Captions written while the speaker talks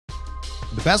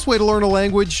The best way to learn a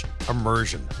language?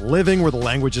 Immersion. Living where the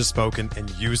language is spoken and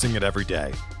using it every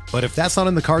day. But if that's not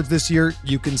in the cards this year,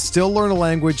 you can still learn a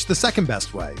language the second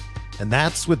best way, and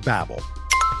that's with Babbel.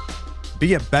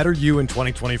 Be a better you in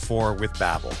 2024 with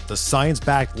Babbel, the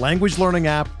science-backed language learning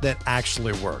app that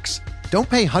actually works. Don't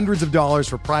pay hundreds of dollars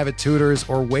for private tutors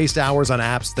or waste hours on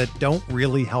apps that don't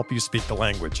really help you speak the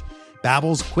language.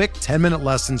 Babbel's quick 10-minute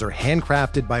lessons are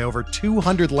handcrafted by over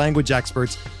 200 language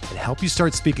experts and help you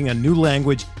start speaking a new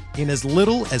language in as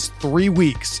little as 3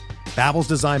 weeks. Babbel's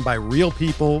designed by real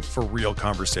people for real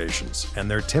conversations,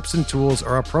 and their tips and tools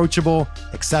are approachable,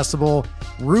 accessible,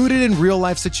 rooted in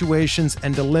real-life situations,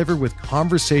 and delivered with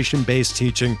conversation-based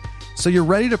teaching, so you're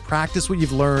ready to practice what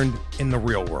you've learned in the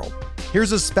real world.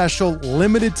 Here's a special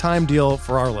limited-time deal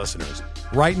for our listeners.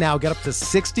 Right now, get up to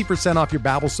 60% off your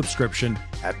Babbel subscription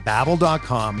at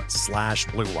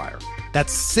babbel.com/Blue Wire.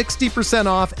 That's 60%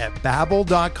 off at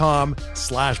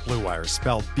babbel.com/Blue Wire,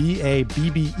 spelled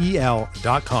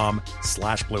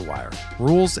BABBEL.com/Blue Wire.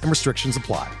 Rules and restrictions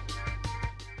apply.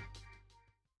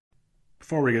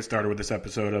 Before we get started with this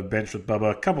episode of Bench with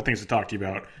Bubba, a couple things to talk to you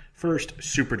about. First,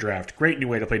 Super Draft. Great new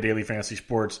way to play daily fantasy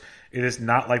sports. It is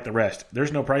not like the rest.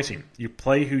 There's no pricing. You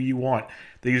play who you want.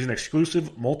 They use an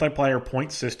exclusive multiplier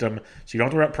point system, so you don't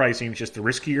have to worry about pricing. It's just the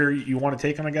riskier you want to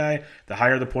take on a guy, the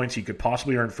higher the points he could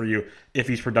possibly earn for you if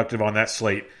he's productive on that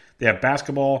slate. They have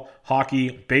basketball,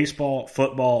 hockey, baseball,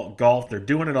 football, golf. They're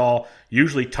doing it all.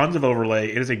 Usually tons of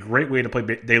overlay. It is a great way to play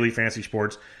daily fantasy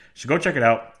sports. So go check it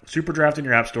out. Super Draft in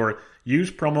your app store.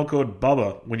 Use promo code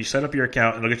BUBBA when you set up your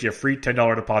account, and it'll get you a free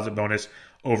 $10 deposit bonus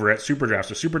over at Super Draft.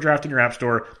 So Super Draft in your app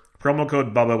store. Promo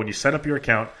code BUBBA when you set up your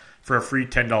account for a free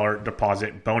 $10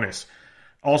 deposit bonus.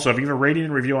 Also, if you have a rating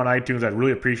and review on iTunes, I'd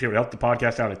really appreciate it. It would help the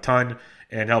podcast out a ton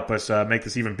and help us make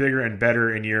this even bigger and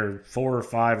better in year 4 or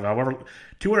 5, however,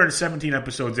 217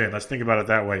 episodes in. Let's think about it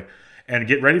that way. And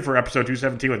get ready for episode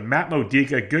 217 with Matt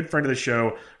Modica, a good friend of the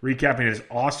show, recapping his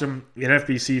awesome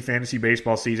NFBC fantasy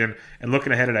baseball season and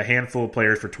looking ahead at a handful of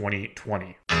players for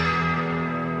 2020.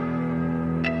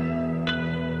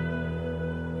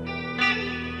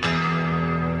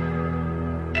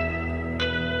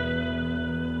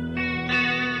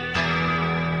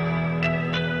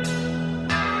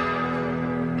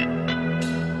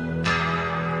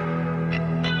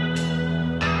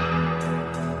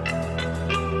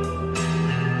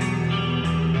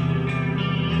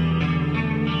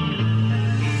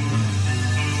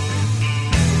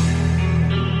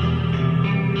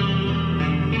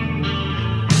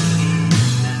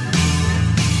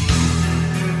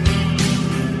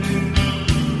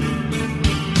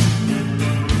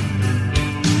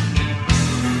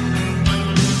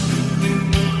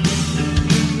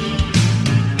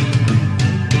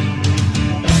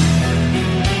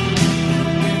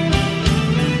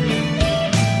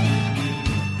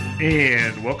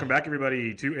 And welcome back,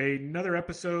 everybody, to another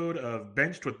episode of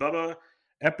Benched with Bubba,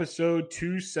 episode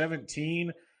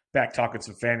 217. Back talking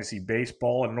some fantasy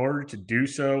baseball. And in order to do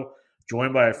so,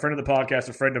 joined by a friend of the podcast,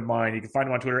 a friend of mine. You can find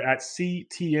him on Twitter at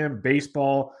CTM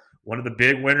Baseball. One of the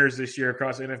big winners this year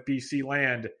across NFBC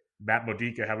land, Matt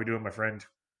Modica. How we doing, my friend?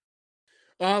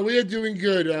 We are doing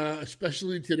good,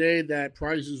 especially today that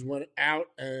prizes went out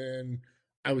and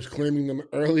I was claiming them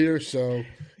earlier, so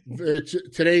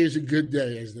today is a good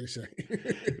day, as they say.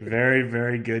 Very,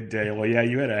 very good day. Well, yeah,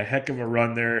 you had a heck of a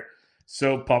run there.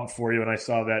 So pumped for you when I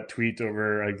saw that tweet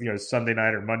over Sunday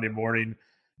night or Monday morning.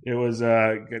 It was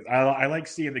I like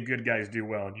seeing the good guys do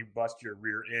well, and you bust your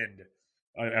rear end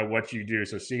at what you do.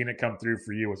 So seeing it come through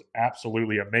for you was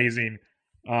absolutely amazing.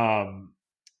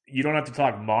 You don't have to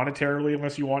talk monetarily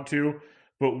unless you want to,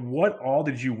 but what all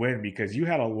did you win? Because you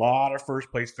had a lot of first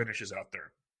place finishes out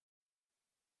there.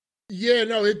 Yeah,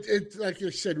 no, it like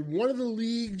I said, one of the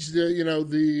leagues,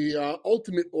 the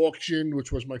Ultimate Auction,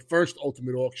 which was my first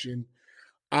Ultimate Auction,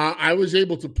 I was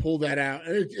able to pull that out,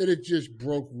 and it just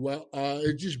broke well.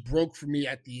 It just broke for me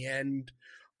at the end.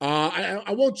 I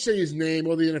won't say his name.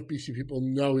 All the NFBC people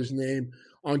know his name.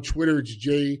 On Twitter, it's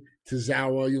Jay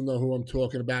Tazawa. You'll know who I'm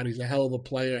talking about. He's a hell of a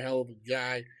player, hell of a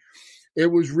guy. It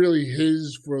was really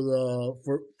his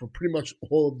for pretty much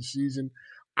all of the season.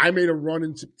 I made a run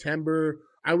in September.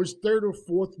 I was third or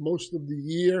fourth most of the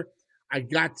year. I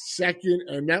got second,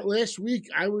 and that last week,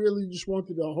 I really just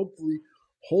wanted to hopefully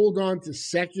hold on to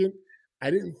second. I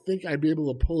didn't think I'd be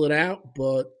able to pull it out,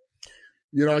 but,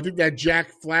 I think that Jack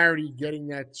Flaherty getting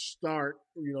that start,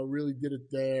 really did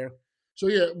it there. So,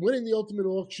 yeah, winning the Ultimate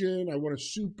Auction, I won a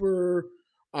Super,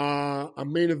 a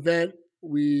main event.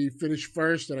 We finished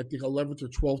first, and I think 11th or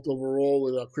 12th overall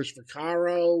with Chris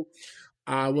Vaccaro.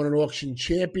 I won an auction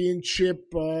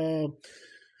championship.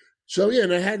 So, yeah,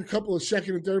 and I had a couple of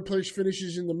second and third place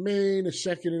finishes in the main, a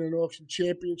second in an auction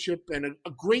championship, and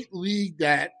a great league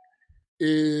that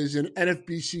is an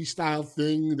NFBC style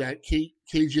thing that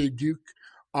KJ Duke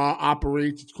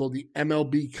operates. It's called the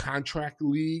MLB Contract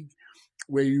League,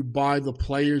 where you buy the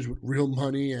players with real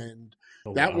money, and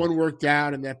that one worked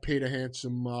out, and that paid a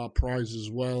handsome prize as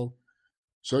well.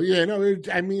 So, yeah, no, I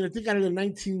think out of the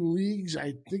 19 leagues,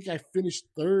 I think I finished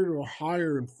third or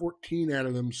higher in 14 out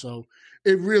of them. So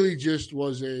it really just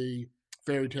was a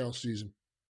fairy tale season.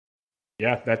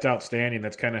 Yeah, that's outstanding.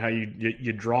 That's kind of how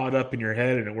you draw it up in your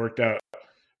head, and it worked out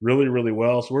really, really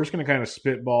well. So we're just going to kind of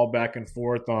spitball back and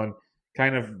forth on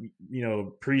kind of,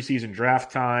 preseason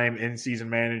draft time,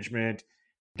 in-season management,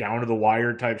 down to the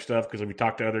wire type stuff, because we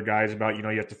talked to other guys about, you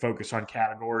have to focus on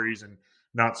categories and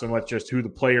not so much just who the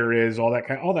player is, all that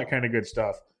kind of good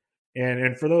stuff.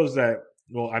 And for those that,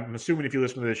 well, I'm assuming if you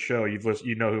listen to this show,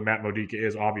 you know who Matt Modica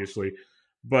is, obviously.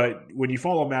 But when you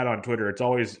follow Matt on Twitter, it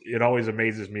always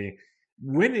amazes me.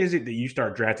 When is it that you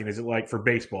start drafting? Is it like for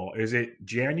baseball? Is it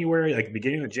January, like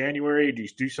beginning of January? Do you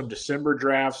do some December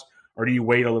drafts, or do you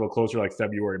wait a little closer, like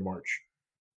February, March?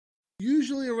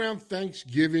 Usually around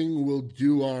Thanksgiving, we'll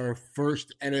do our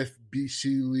first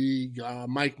NFBC league.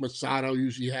 Mike Masato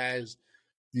usually has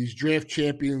these draft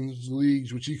champions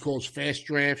leagues, which he calls fast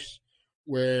drafts,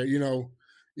 where,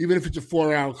 even if it's a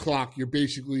 4-hour clock, you're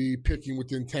basically picking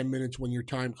within 10 minutes when your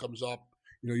time comes up.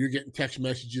 You're getting text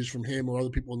messages from him or other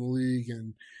people in the league,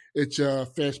 and it's a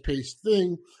fast-paced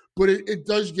thing, but it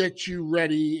does get you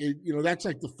ready. That's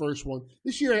like the first one.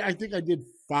 This year, I think I did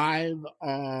 5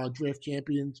 draft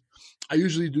champions. I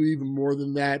usually do even more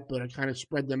than that, but I kind of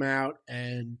spread them out,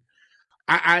 and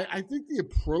I think the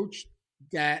approach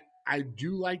that I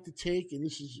do like to take, and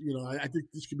this is, I think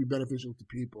this could be beneficial to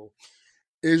people,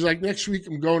 is like next week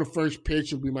I'm going to First Pitch.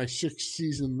 It'll be my 6th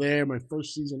season there, my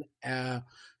first season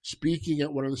speaking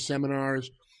at one of the seminars.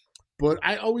 But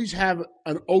I always have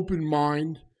an open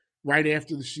mind right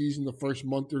after the season, the first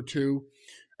month or two,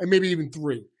 and maybe even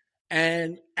 3.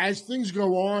 And as things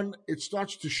go on, it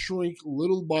starts to shrink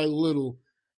little by little.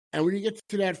 And when you get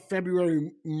to that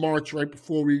February, March, right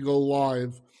before we go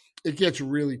live, it gets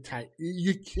really tight.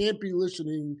 You can't be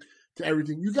listening to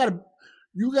everything. You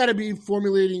got to be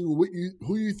formulating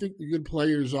who you think the good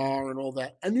players are and all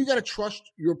that. And you got to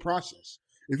trust your process.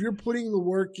 If you're putting the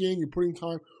work in, you're putting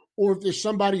time, or if there's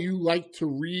somebody you like to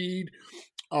read,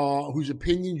 whose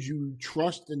opinions you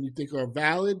trust and you think are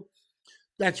valid,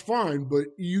 that's fine. But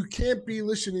you can't be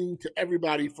listening to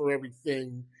everybody for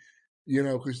everything,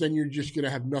 because then you're just going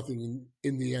to have nothing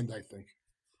in the end, I think.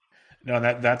 No,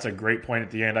 that's a great point at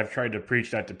the end. I've tried to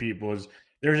preach that to people is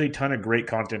there's a ton of great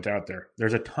content out there.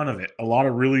 There's a ton of it. A lot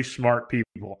of really smart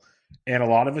people. And a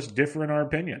lot of us differ in our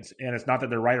opinions. And it's not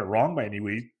that they're right or wrong by any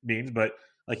means, but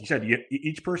like you said,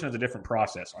 each person has a different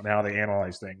process on how they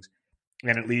analyze things.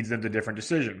 And it leads them to different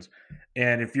decisions.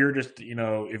 And if you're just,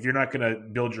 if you're not going to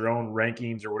build your own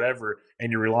rankings or whatever,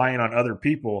 and you're relying on other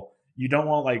people, you don't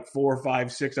want like 4,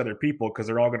 5, 6 other people because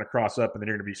they're all going to cross up and then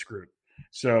you're going to be screwed.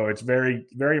 So it's very,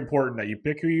 very important that you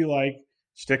pick who you like,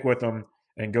 stick with them,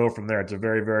 and go from there. It's a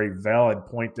very, very valid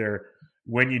point there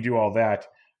when you do all that.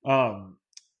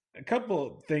 A couple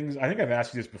of things. I think I've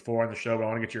asked you this before on the show, but I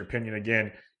want to get your opinion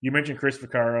again. You mentioned Chris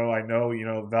Vaccaro. I know,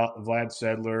 Vlad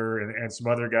Sedler and some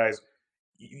other guys.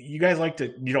 You guys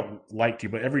you don't like to,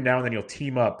 but every now and then you'll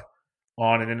team up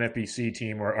on an NFBC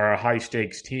team or a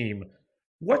high-stakes team.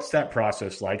 What's that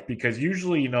process like? Because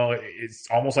usually, it's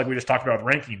almost like we just talked about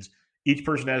with rankings. Each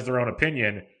person has their own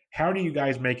opinion. How do you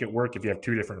guys make it work if you have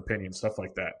 2 different opinions, stuff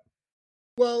like that?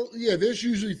 Well, yeah, there's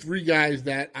usually 3 guys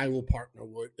that I will partner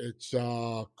with. It's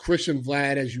Chris and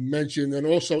Vlad, as you mentioned, and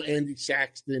also Andy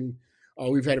Saxton.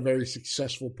 We've had a very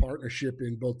successful partnership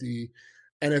in both the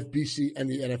NFBC and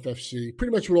the NFFC.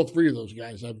 Pretty much with all 3 of those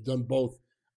guys. I've done both,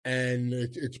 and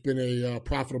it's been a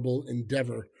profitable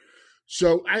endeavor.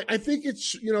 So I think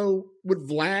it's, with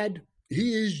Vlad,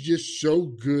 he is just so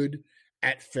good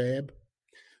at FAB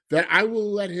that I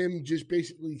will let him just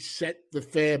basically set the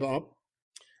FAB up,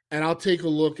 and I'll take a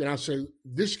look and I'll say,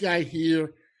 this guy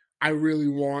here, I really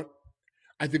want.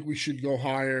 I think we should go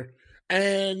higher.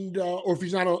 And or if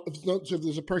if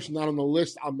there's a person not on the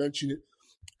list, I'll mention it.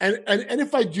 And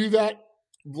if I do that,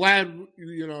 Vlad,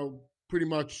 pretty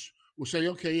much will say,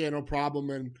 okay, yeah, no problem,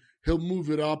 and he'll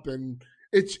move it up, and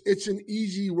it's an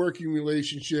easy working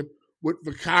relationship. With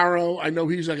Vaccaro, I know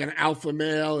he's like an alpha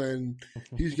male, and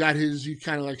he's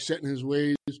kind of like set in his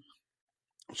ways.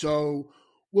 So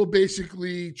we'll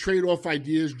basically trade off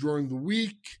ideas during the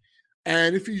week,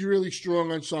 and if he's really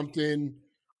strong on something,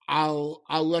 I'll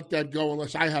let that go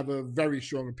unless I have a very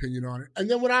strong opinion on it. And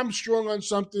then when I'm strong on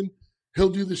something, he'll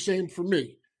do the same for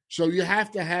me. So you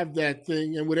have to have that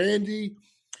thing. And with Andy,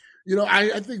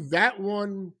 I think that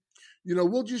one,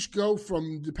 we'll just go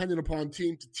from depending upon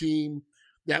team to team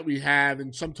that we have.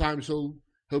 And sometimes he'll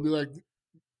be like,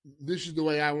 this is the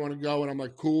way I want to go. And I'm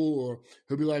like, cool. Or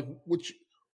he'll be like,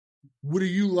 what do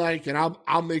you like? And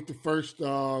I'll make the first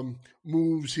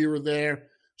moves here or there.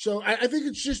 So I think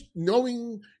it's just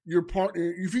knowing your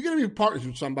partner. If you're going to be partners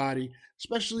with somebody,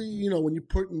 especially, when you're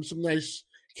putting some nice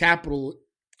capital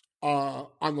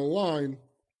on the line,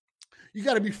 you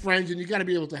got to be friends and you got to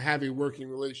be able to have a working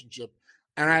relationship.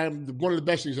 And one of the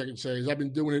best things I can say is I've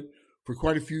been doing it for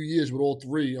quite a few years with all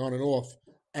three on and off,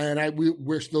 and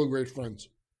we're still great friends.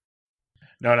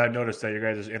 No, and I've noticed that your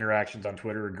guys' interactions on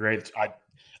Twitter are great.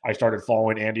 I started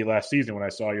following Andy last season when I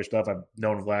saw your stuff. I've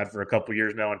known Vlad for a couple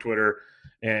years now on Twitter,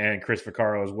 and Chris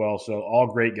Vaccaro as well. So all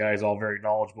great guys, all very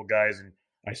knowledgeable guys, and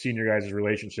I've seen your guys'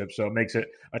 relationship. So it makes it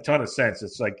a ton of sense.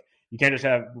 It's like you can't just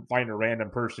find a random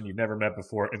person you've never met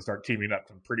before and start teaming up.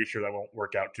 I'm pretty sure that won't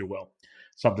work out too well.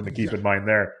 Something to keep in mind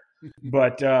there.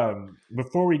 But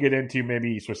before we get into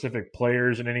maybe specific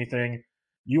players and anything,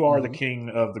 you are the king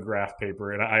of the graph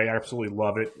paper, and I absolutely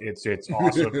love it. It's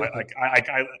awesome.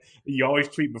 You always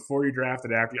tweet before you draft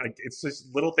and after. It's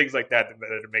just little things like that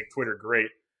make Twitter great.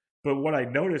 But what I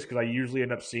noticed, because I usually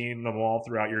end up seeing them all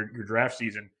throughout your draft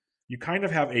season, you kind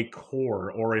of have a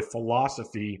core or a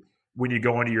philosophy when you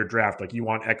go into your draft. Like you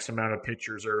want X amount of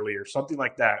pitchers early or something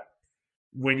like that.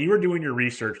 When you were doing your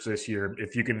research this year,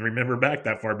 if you can remember back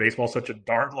that far, baseball's such a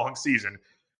darn long season.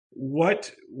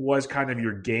 What was kind of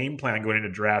your game plan going into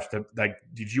drafts?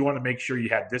 Did you want to make sure you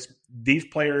had these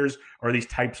players or these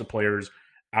types of players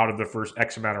out of the first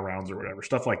X amount of rounds or whatever,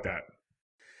 stuff like that?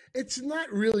 It's not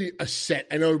really a set.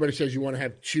 I know everybody says you want to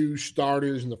have 2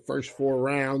 starters in the first 4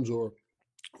 rounds, or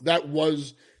that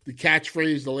was the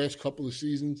catchphrase the last couple of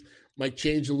seasons. Might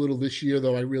change a little this year,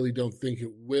 though I really don't think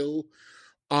it will.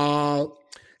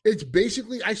 It's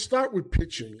basically, I start with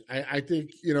pitching. I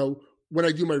think, when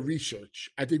I do my research,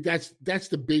 I think that's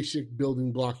the basic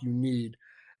building block you need.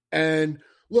 And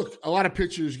look, a lot of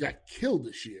pitchers got killed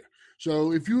this year.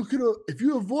 So if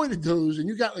you avoided those and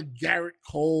you got like Garrett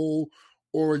Cole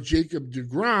or a Jacob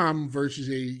deGrom versus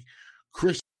a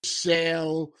Chris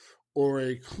Sale or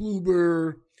a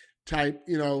Kluber type,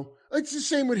 it's the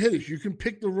same with hitters. You can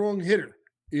pick the wrong hitter.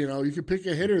 You can pick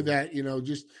a hitter that,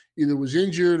 just either was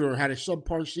injured or had a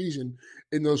subpar season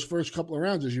in those first couple of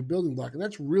rounds as your building block. And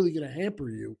that's really going to hamper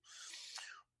you.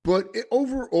 But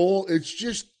overall, it's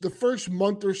just the first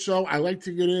month or so, I like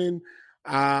to get in.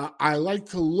 I like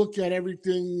to look at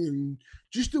everything and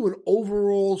just do an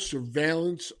overall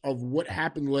surveillance of what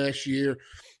happened last year.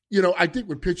 I think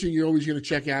with pitching, you're always going to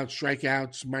check out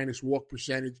strikeouts minus walk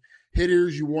percentage.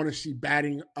 Hitters, you want to see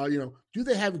batting. Do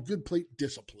they have a good plate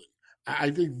discipline?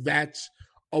 I think that's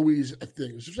always a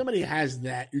thing. So if somebody has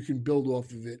that, you can build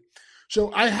off of it.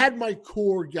 So I had my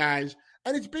core guys,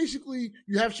 and it's basically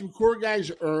you have some core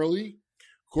guys early,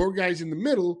 core guys in the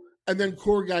middle, and then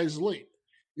core guys late.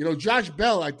 Josh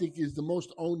Bell, I think, is the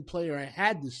most owned player I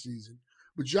had this season.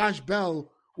 But Josh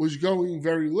Bell was going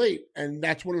very late, and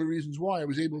that's one of the reasons why I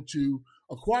was able to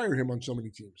acquire him on so many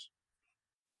teams.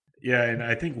 Yeah, and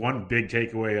I think one big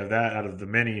takeaway of that out of the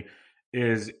many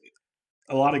is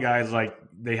a lot of guys,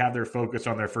 they have their focus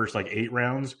on their first 8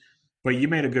 rounds, but you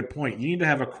made a good point. You need to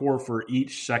have a core for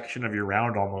each section of your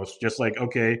round almost. Just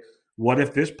okay, what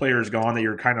if this player is gone that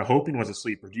you're kind of hoping was a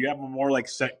sleeper? Do you have a more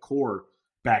set core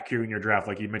back here in your draft?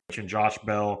 Like you mentioned Josh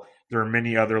Bell. There are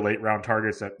many other late round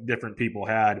targets that different people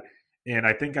had. And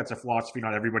I think that's a philosophy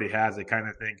not everybody has. They kind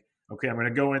of think, okay, I'm going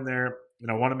to go in there and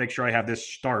I want to make sure I have this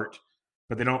start,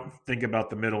 but they don't think about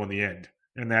the middle and the end.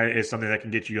 And that is something that can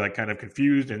get you kind of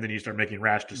confused, and then you start making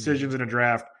rash decisions in a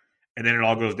draft, and then it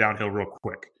all goes downhill real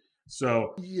quick.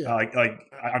 So,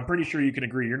 I'm pretty sure you can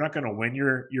agree. You're not going to win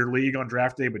your league on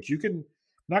draft day, but you can. I'm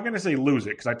not going to say lose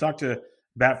it, because I talked to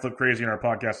Batflip Crazy on our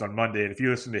podcast on Monday, and if you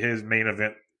listen to his main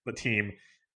event team,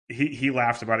 he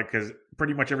laughs about it because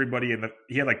pretty much everybody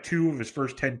he had 2 of his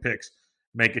first 10 picks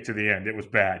make it to the end. It was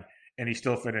bad, and he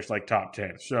still finished top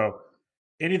 10. So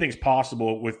anything's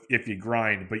possible if you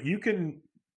grind, but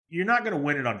you're not going to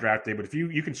win it on draft day, but if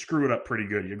you can screw it up pretty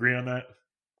good. You agree on that?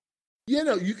 Yeah,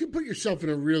 no, you can put yourself in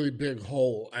a really big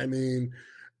hole. I mean,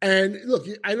 and look,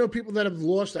 I know people that have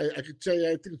lost. I could tell you,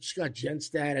 I think it's Scott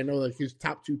Genstad. I know his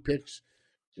top 2 picks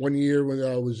one year when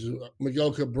was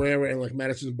Miguel Cabrera and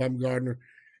Madison Bumgarner.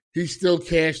 He still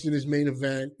cashed in his main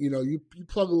event. You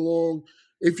plug along.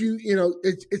 If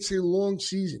it's a long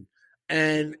season.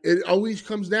 And it always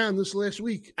comes down this last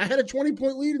week. I had a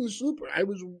 20-point lead in the Super. I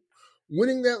was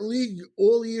winning that league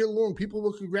all year long. People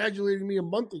were congratulating me a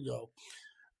month ago.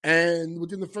 And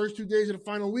within the first 2 days of the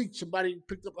final week, somebody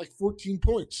picked up like 14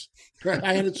 points.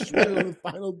 I had it sweater on the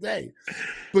final day.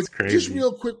 But just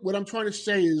real quick, what I'm trying to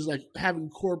say is like having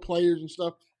core players and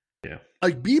stuff. Yeah.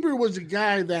 Like Bieber was a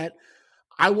guy that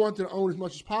I wanted to own as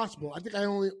much as possible. I think I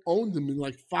only owned him in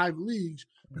like 5 leagues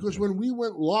because when we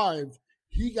went live,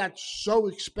 he got so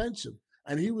expensive.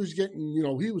 And he was getting,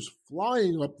 he was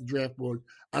flying up the draft board,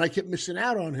 and I kept missing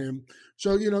out on him.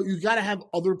 So, you got to have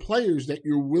other players that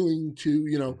you're willing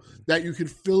to, that you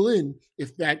could fill in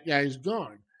if that guy's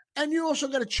gone. And you also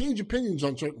got to change opinions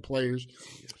on certain players.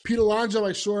 Pete Alonso,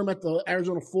 I saw him at the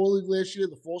Arizona Fall League last year,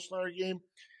 the Fall-Star game.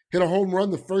 Hit a home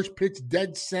run, the first pitch,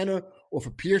 dead center, off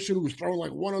of Pearson, who was throwing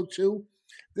like 102.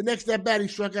 The next at-bat, he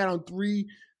struck out on 3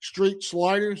 straight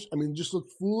sliders. I mean, just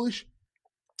looked foolish.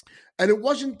 And it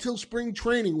wasn't until spring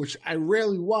training, which I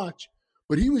rarely watch,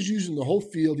 but he was using the whole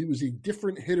field. He was a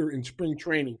different hitter in spring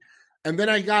training. And then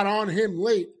I got on him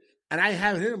late, and I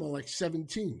have him on like 7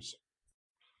 teams.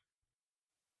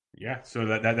 Yeah, so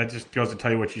that just goes to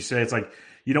tell you what you say. It's like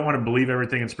you don't want to believe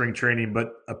everything in spring training,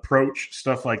 but approach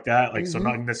stuff like that, like so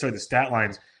not necessarily the stat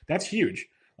lines, that's huge.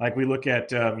 Like we look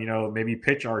at, maybe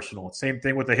pitch arsenal. Same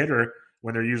thing with the hitter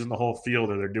when they're using the whole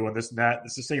field or they're doing this and that.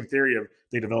 It's the same theory of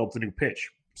they developed a new pitch.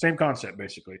 Same concept,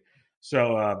 basically.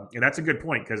 So, and that's a good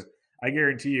point because I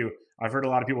guarantee you, I've heard a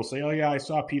lot of people say, oh, yeah, I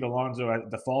saw Pete Alonso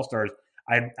at the Fall Stars.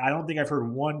 I don't think I've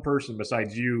heard one person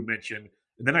besides you mention,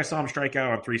 and then I saw him strike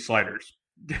out on 3 sliders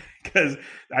because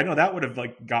I know that would have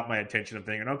got my attention of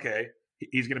thinking, okay,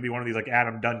 he's going to be one of these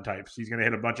Adam Dunn types. He's going to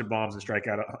hit a bunch of bombs and strike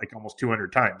out almost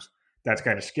 200 times. That's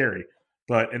kind of scary.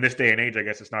 But in this day and age, I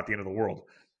guess it's not the end of the world.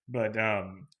 But,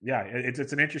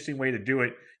 it's an interesting way to do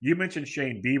it. You mentioned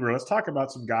Shane Bieber. Let's talk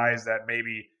about some guys that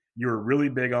maybe you were really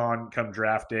big on come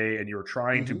draft day and you were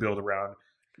trying to build around.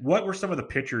 What were some of the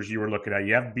pitchers you were looking at?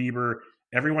 You have Bieber.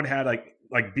 Everyone had like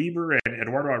Bieber and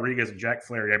Eduardo Rodriguez and Jack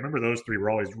Flaherty. I remember those 3 were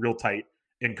always real tight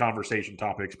in conversation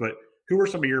topics. But who were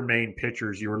some of your main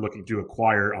pitchers you were looking to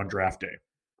acquire on draft day?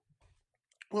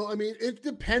 Well, I mean, it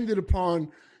depended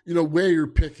upon, where you're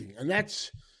picking. And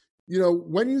that's –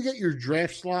 when you get your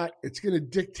draft slot, it's going to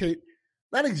dictate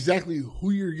not exactly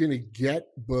who you're going to get,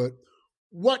 but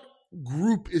what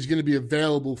group is going to be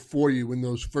available for you in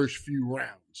those first few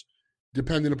rounds,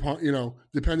 depending upon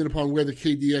where the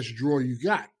KDS draw you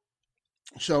got.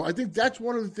 So I think that's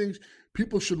one of the things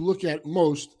people should look at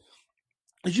most.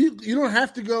 Is you don't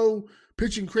have to go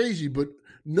pitching crazy, but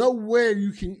know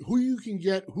who you can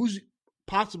get, who's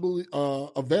possibly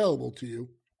available to you.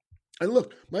 And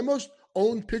look, my most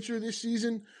owned pitcher this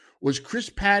season was Chris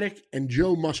Paddock and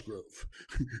Joe Musgrove.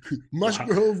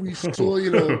 Musgrove, we saw,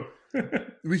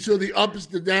 we saw the ups,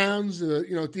 the downs.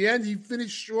 At the end, he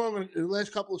finished strong in the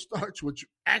last couple of starts, which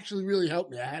actually really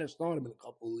helped me. I had to start him in a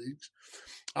couple of leagues.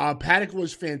 Paddock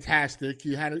was fantastic.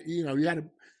 He had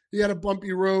a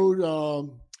bumpy road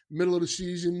middle of the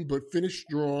season, but finished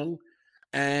strong.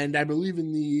 And I believe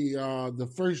in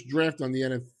the first draft on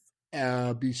the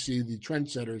NFBC, the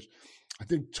Trendsetters, I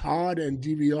think Todd and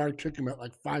DVR took him at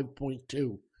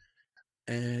 5.2.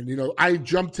 And, I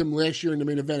jumped him last year in the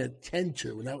main event at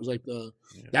 10-2. And that was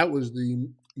that was the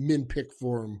min pick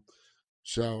for him.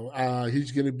 So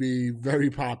he's going to be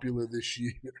very popular this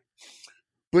year.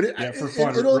 But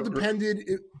it all depended.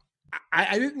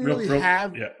 I didn't really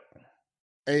have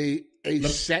a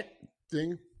set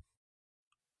thing.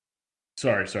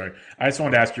 Sorry. I just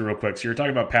wanted to ask you real quick. So you're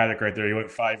talking about Paddock right there. He went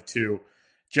 5.2.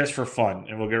 Just for fun,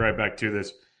 and we'll get right back to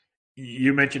this.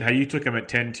 You mentioned how you took him at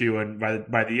 10-2, and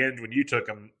by the end when you took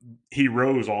him, he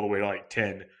rose all the way to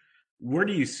 10. Where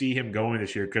do you see him going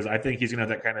this year? Because I think he's going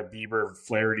to have that kind of Bieber,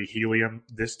 Flaherty, helium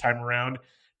this time around.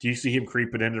 Do you see him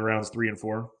creeping into rounds 3 and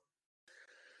 4?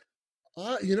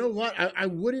 You know what? I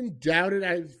wouldn't doubt it.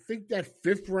 I think that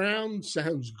 5th round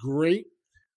sounds great.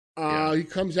 He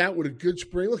comes out with a good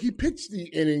spring. Look, he pitched the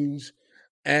innings.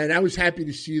 And I was happy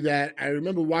to see that. I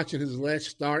remember watching his last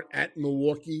start at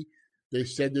Milwaukee. They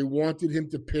said they wanted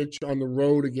him to pitch on the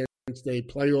road against a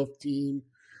playoff team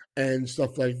and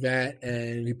stuff like that.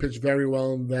 And he pitched very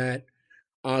well in that.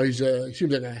 He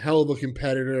seems like a hell of a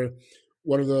competitor.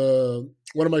 One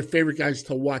of my favorite guys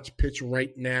to watch pitch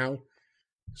right now.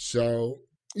 So,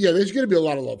 yeah, there's going to be a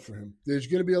lot of love for him. There's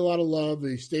going to be a lot of love.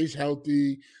 He stays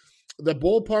healthy. The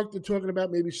ballpark, they're talking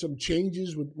about maybe some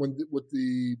changes with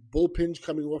the bullpens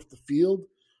coming off the field.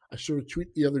 I saw a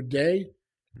tweet the other day,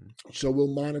 so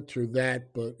we'll monitor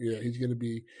that. But yeah, he's going to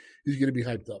be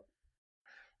hyped up.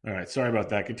 All right, sorry about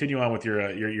that. Continue on with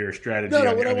your strategy. No,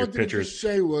 on what I your wanted pitchers. to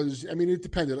say was, I mean, it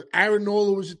depended. Aaron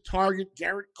Nola was a target.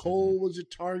 Garrett Cole was a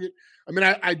target. I mean,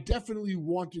 I definitely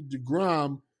wanted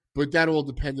DeGrom, but that all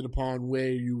depended upon where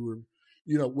you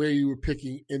where you were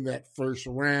picking in that first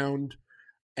round.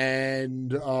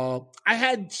 And I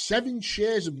had 7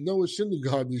 shares of Noah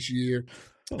Syndergaard this year.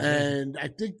 And I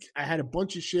think I had a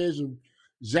bunch of shares of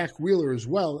Zach Wheeler as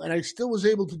well. And I still was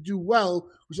able to do well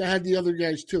because I had the other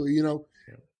guys too.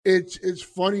 It's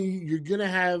funny. You're going to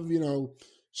have,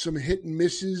 some hit and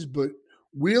misses, but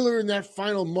Wheeler in that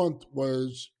final month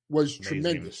was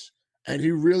tremendous. And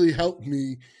he really helped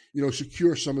me,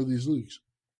 secure some of these leagues.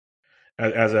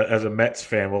 As a Mets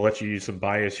fan, we'll let you use some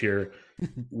bias here.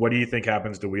 What do you think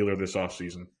happens to Wheeler this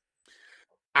offseason?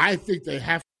 I think they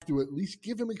have to at least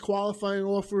give him a qualifying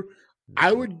offer.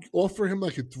 I would offer him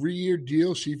like a 3-year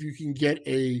deal, see if you can get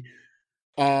a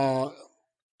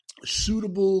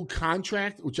suitable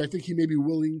contract, which I think he may be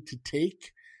willing to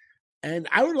take. And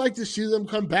I would like to see them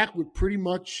come back with pretty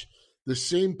much the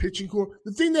same pitching core.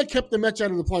 The thing that kept the Mets out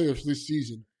of the playoffs this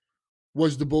season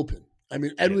was the bullpen. I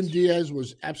mean, Edwin Diaz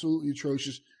was absolutely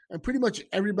atrocious, and pretty much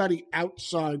everybody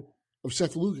outside of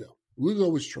Seth Lugo. Lugo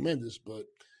was tremendous, but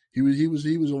he was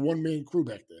a one-man crew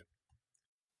back there.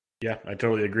 Yeah, I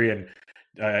totally agree. And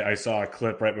I saw a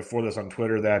clip right before this on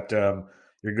Twitter that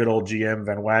your good old GM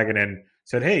Van Wagenen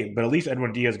said, "Hey, but at least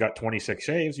Edwin Diaz got 26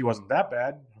 saves. He wasn't that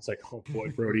bad." I was like, "Oh boy,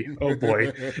 Brody. Oh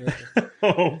boy,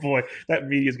 oh boy, that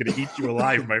media is going to eat you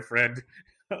alive, my friend."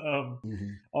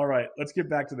 All right, let's get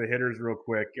back to the hitters real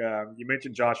quick. You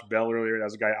mentioned Josh Bell earlier. That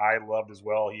was a guy I loved as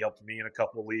well. He helped me in a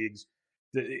couple of leagues.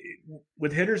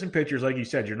 With hitters and pitchers, like you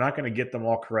said, you're not going to get them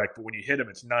all correct, but when you hit them,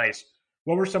 it's nice.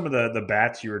 What were some of the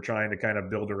bats you were trying to kind of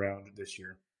build around this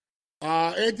year?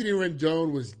 Anthony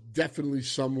Rendon was definitely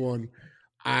someone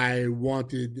I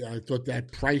wanted. I thought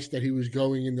that price that he was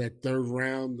going in that third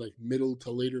round, like middle to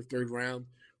later third round,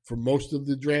 for most of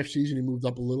the draft season, he moved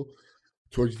up a little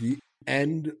towards the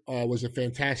end, was a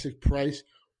fantastic price.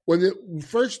 When we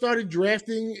first started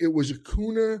drafting, it was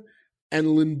Acuna and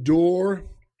Lindor.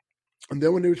 And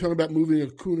then when they were talking about moving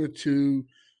Acuna to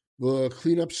the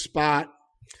cleanup spot,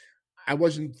 I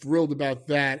wasn't thrilled about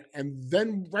that. And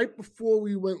then right before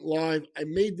we went live, I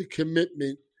made the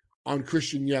commitment on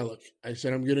Christian Yelich. I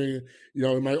said, I'm going to,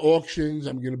 in my auctions,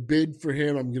 I'm going to bid for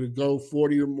him. I'm going to go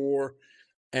 40 or more.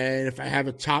 And if I have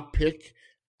a top pick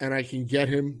and I can get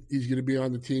him, he's going to be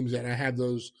on the teams that I have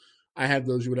those,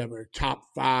 whatever, top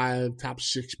 5, top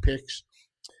 6 picks.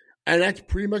 And that's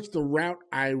pretty much the route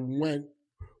I went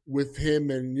with him.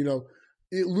 And,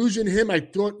 losing him, I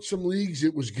thought some leagues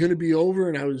it was going to be over,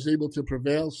 and I was able to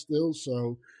prevail still.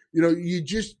 So,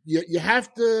 you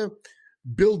have to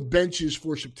build benches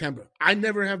for September. I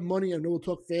never have money. I know we'll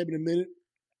talk Fab in a minute,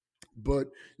 but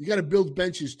you got to build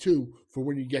benches too for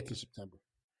when you get to September.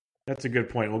 That's a good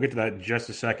point. We'll get to that in just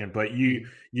a second. But you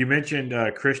mentioned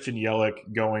Christian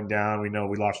Yelich going down. We know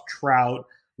we lost Trout.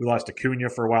 We lost Acuna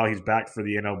for a while. He's back for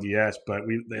the NLDS, but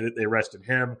they rested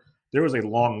him. There was a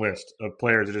long list of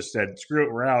players that just said, "Screw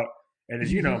it, we're out." And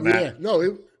as you know, Matt, yeah, no,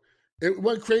 it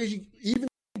went crazy. Even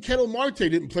Ketel Marte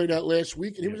didn't play that last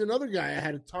week, and he was another guy I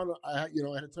had a ton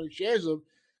of shares of.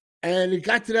 And it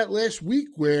got to that last week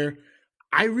where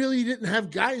I really didn't have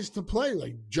guys to play.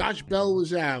 Like Josh Bell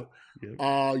was out,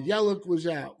 Yelich was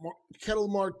out, Ketel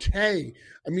Marte.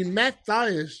 I mean, Matt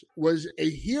Thaiss was a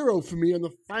hero for me on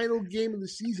the final game of the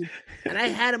season, and I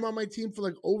had him on my team for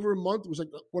like over a month. It was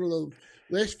like one of the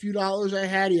last few dollars I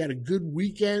had. He had a good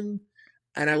weekend,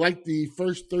 and I liked the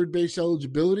first third base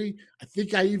eligibility. I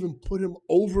think I even put him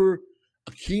over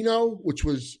Aquino, which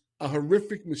was a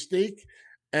horrific mistake,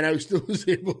 and I still was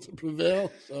able to prevail.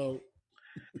 So,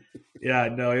 yeah,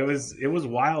 no, it was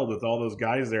wild with all those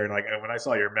guys there. And like when I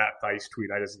saw your Matt Thaiss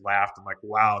tweet, I just laughed. I'm like,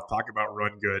 wow, talk about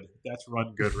run good. That's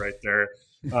run good right there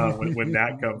when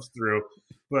that comes through.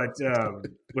 But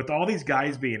with all these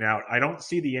guys being out, I don't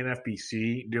see the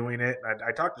NFBC doing it.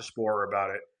 I talked to Sporer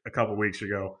about it a couple weeks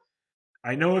ago.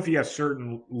 I know if you have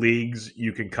certain leagues,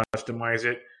 you can customize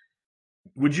it.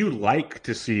 Would you like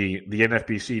to see the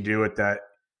NFBC do it that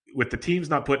with the teams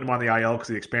not putting them on the IL because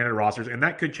of the expanded rosters, and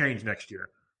that could change next year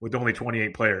with only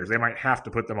 28 players. They might have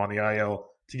to put them on the IL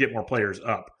to get more players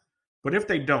up. But if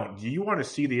they don't, do you want to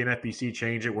see the NFBC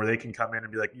change it where they can come in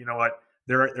and be like, you know what,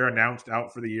 they're announced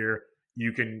out for the year.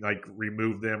 You can like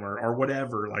remove them or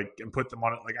whatever, like and put them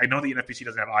on it. Like I know the NFBC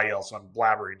doesn't have IL, so I'm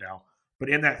blabbering now. But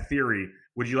in that theory,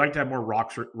 would you like to have more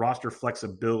roster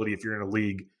flexibility if you're in a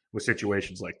league with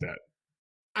situations like that?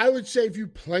 I would say if you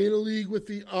play in a league with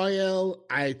the IL,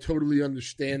 I totally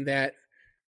understand that.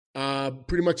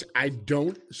 Pretty much I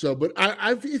don't. So, but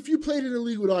if you played in a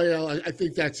league with IL, I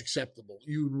think that's acceptable.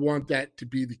 You would want that to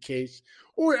be the case.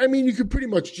 Or, I mean, you could pretty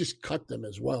much just cut them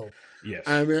as well. Yes.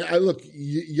 I mean,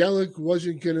 Yelich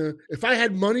wasn't going to, if I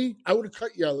had money, I would have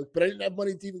cut Yelich, but I didn't have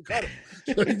money to even cut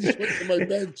him. So he just went to my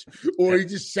bench, or he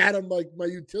just sat on my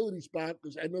utility spot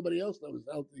because I had nobody else that was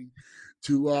healthy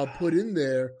to put in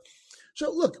there.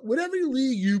 So, look, whatever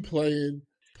league you play in,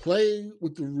 play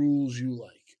with the rules you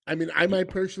like. I mean, I might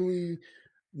personally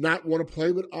not want to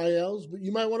play with ILs, but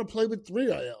you might want to play with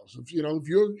 3 ILs.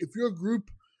 If your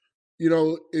group,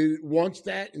 it wants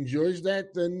that, enjoys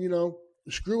that, then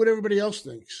screw what everybody else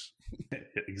thinks.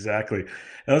 Exactly.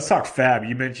 Now let's talk Fab.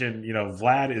 You mentioned,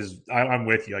 Vlad is. I'm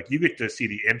with you. Like, you get to see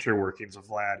the interworkings of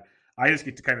Vlad. I just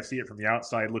get to kind of see it from the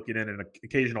outside, looking in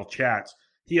occasional chats.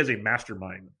 He has a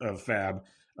mastermind of Fab.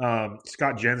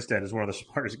 Scott Genstead is one of the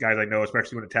smartest guys I know,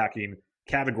 especially when attacking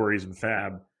categories in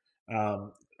Fab.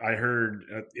 I heard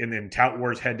in Tout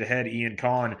Wars head-to-head, Ian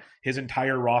Kahn, his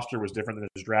entire roster was different than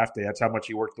his draft day. That's how much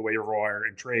he worked the waiver wire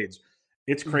and trades.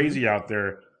 It's crazy out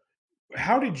there.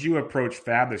 How did you approach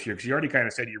Fab this year? Because you already kind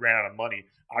of said you ran out of money.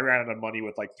 I ran out of money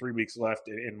with like 3 weeks left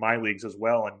in my leagues as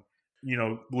well.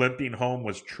 And, limping home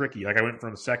was tricky. Like, I went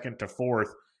from second to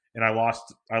fourth, and I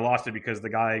lost it because the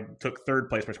guy took third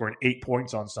place by scoring 8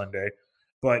 points on Sunday.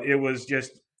 But it was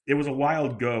a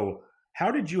wild go. How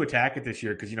did you attack it this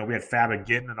year? Because, we had Fab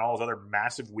again and all those other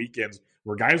massive weekends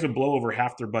where guys would blow over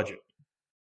half their budget.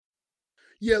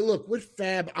 Yeah, look, with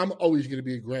Fab, I'm always going to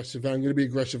be aggressive. I'm going to be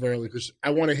aggressive early because I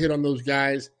want to hit on those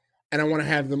guys, and I want to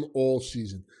have them all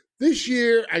season. This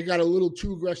year, I got a little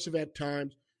too aggressive at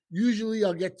times. Usually,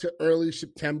 I'll get to early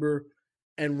September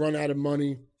and run out of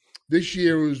money. This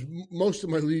year, most of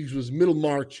my leagues was middle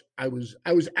March. I was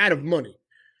out of money.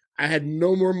 I had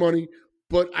no more money.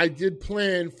 But I did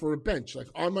plan for a bench. Like,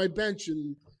 on my bench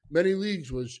in many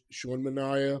leagues was Sean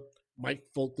Manaea, Mike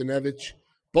Foltynewicz.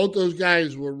 Both those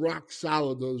guys were rock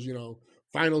solid those,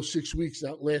 final 6 weeks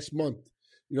that last month.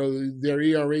 Their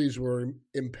ERAs were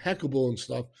impeccable and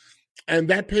stuff. And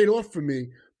that paid off for me.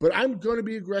 But I'm going to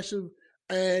be aggressive.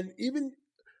 And even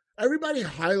everybody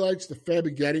highlights the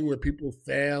Fabagetting where people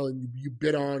fail and you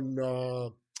bid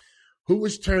on who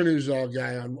was Turner's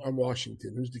guy on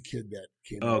Washington? Who's the kid that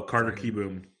came? Oh, Carter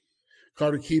Kieboom.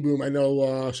 Carter Kieboom. I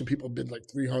know some people bid like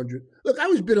 300. Look, I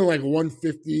was bidding like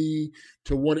 150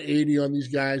 to 180 on these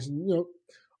guys. And,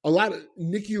 a lot of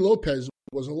Nicky Lopez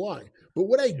was a lie. But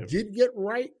what I did get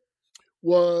right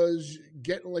was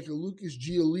getting like a Lucas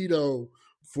Giolito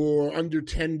for under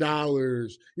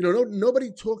 $10.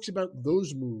 Nobody talks about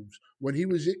those moves. When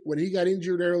he got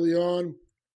injured early on,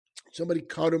 somebody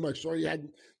cut him. I saw he had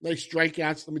nice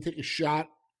strikeouts. Let me take a shot.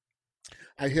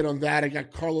 I hit on that. I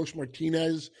got Carlos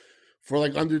Martinez for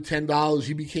like under $10.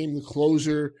 He became the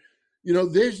closer.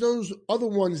 There's those other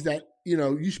ones that,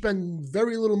 you spend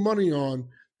very little money on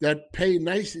that pay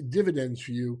nice dividends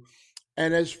for you.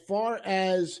 And as far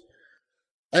as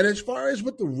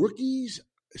with the rookies,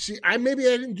 see, I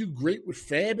didn't do great with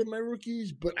Fab in my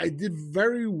rookies, but I did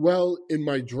very well in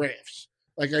my drafts.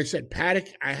 Like I said, Paddock,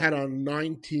 I had on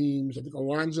 9 teams. I think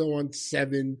Alonso on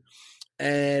 7,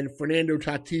 and Fernando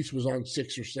Tatis was on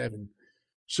 6 or 7.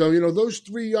 So, those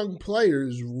 3 young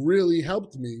players really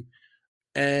helped me.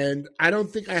 And I don't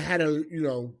think I had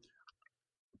to,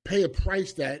 pay a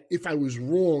price that if I was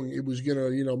wrong, it was going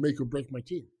to, make or break my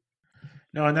team.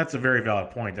 No, and that's a very valid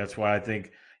point. That's why I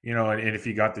think, and if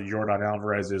you got the Jordan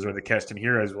Alvarez's or the Keston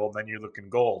Hiras, well, then you're looking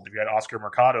gold. If you had Oscar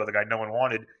Mercado, the guy no one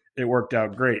wanted, it worked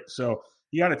out great. So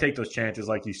you got to take those chances,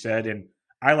 like you said. And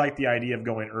I like the idea of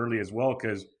going early as well,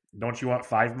 because don't you want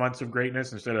 5 months of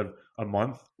greatness instead of a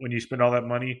month when you spend all that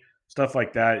money? Stuff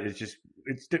like that is just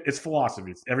it's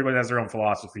philosophy. Everybody has their own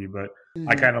philosophy, but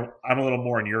I'm a little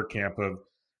more in your camp of,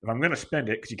 if I'm going to spend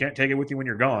it, because you can't take it with you when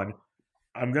you're gone,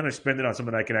 I'm going to spend it on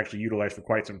something I can actually utilize for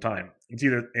quite some time. It's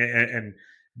either and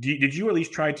did you at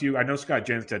least try to? I know Scott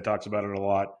Genstead talks about it a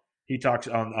lot. He talks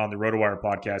on the RotoWire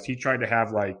podcast. He tried to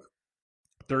have like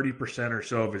 30% or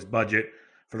so of his budget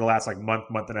for the last like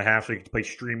month and a half, so he could play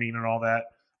streaming and all that.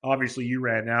 Obviously, you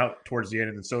ran out towards the end,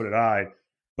 and so did I.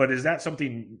 But is that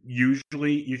something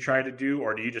usually you try to do,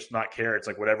 or do you just not care? It's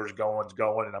like whatever's going's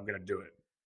going, and I'm going to do it.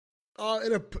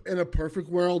 In a perfect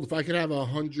world, if I could have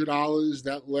 $100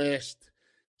 that last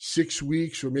 6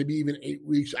 weeks or maybe even 8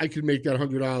 weeks, I could make that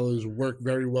 $100 work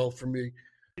very well for me.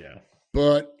 Yeah.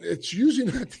 But it's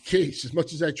usually not the case as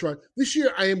much as I try. This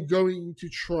year, I am going to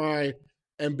try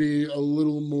and be a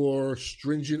little more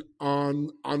stringent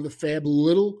on the Fab a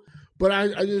little. But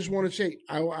I just want to say,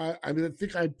 I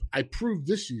think I proved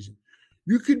this season.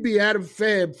 You could be out of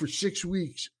Fab for 6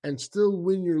 weeks and still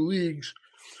win your leagues,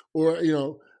 or,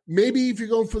 maybe if you're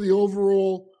going for the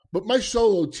overall, but my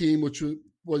solo team, which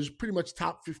was pretty much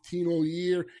top 15 all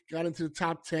year, got into the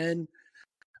top 10,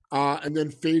 and then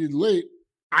faded late.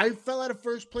 I fell out of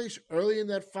first place early in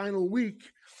that final week.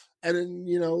 And then,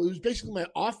 it was basically my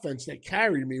offense that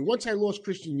carried me. Once I lost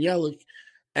Christian Yelich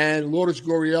and Lourdes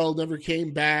Gurriel never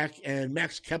came back and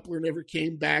Max Kepler never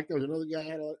came back. There was another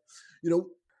guy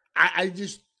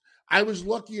I was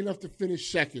lucky enough to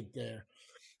finish second there.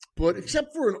 But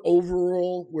except for an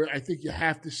overall where I think you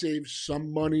have to save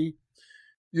some money,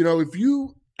 if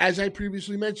you, as I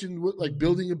previously mentioned, like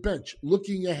building a bench,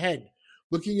 looking ahead,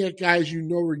 looking at guys are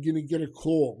going to get a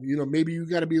call, maybe you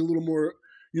got to be a little more,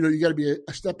 you got to be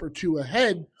a step or two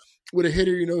ahead with a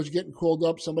hitter, is getting called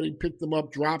up. Somebody picked them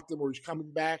up, dropped them, or he's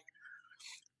coming back.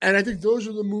 And I think those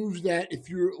are the moves that if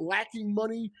you're lacking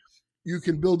money, you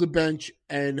can build a bench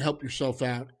and help yourself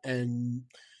out and,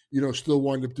 still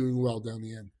wind up doing well down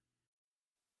the end.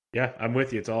 Yeah, I'm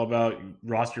with you. It's all about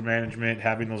roster management,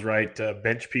 having those right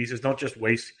bench pieces. Don't just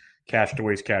waste cash to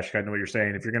waste cash. I know what you're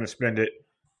saying. If you're going to spend it,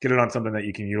 get it on something that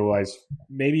you can utilize.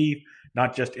 Maybe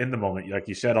not just in the moment. Like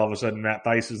you said, all of a sudden Matt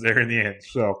Thaiss is there in the end.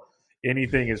 So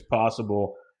anything is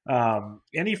possible.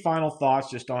 Any final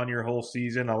thoughts just on your whole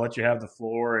season? I'll let you have the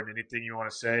floor and anything you want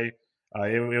to say.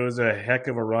 It was a heck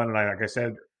of a run. And like I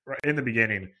said in the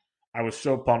beginning, I was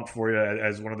so pumped for you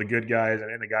as one of the good guys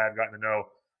and the guy I've gotten to know.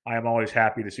 I am always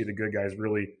happy to see the good guys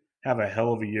really have a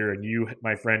hell of a year. And you,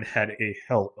 my friend, had a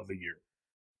hell of a year.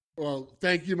 Well,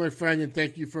 thank you, my friend, and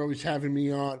thank you for always having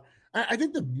me on. I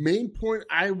think the main point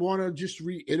I want to just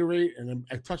reiterate, and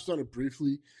I touched on it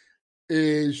briefly,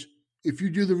 is if you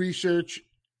do the research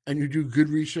and you do good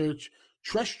research,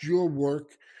 trust your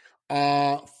work.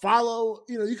 Follow,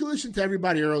 you can listen to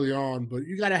everybody early on, but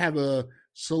you got to have a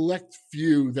select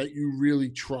few that you really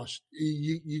trust.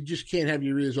 You just can't have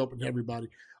your ears open to everybody.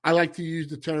 I like to use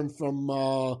the term from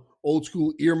old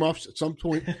school, earmuffs. At some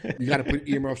point, you got to put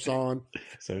earmuffs on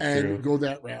and go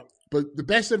that route. But the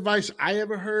best advice I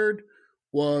ever heard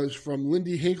was from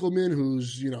Lindy Hinkelman,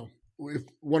 who's,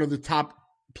 one of the top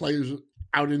players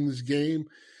out in this game,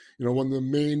 won the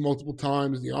main multiple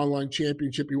times, the online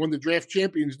championship. He won the draft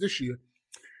champions this year.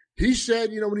 He said,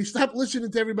 when he stopped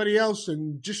listening to everybody else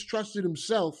and just trusted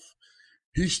himself,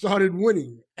 he started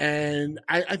winning. And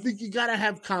I think you got to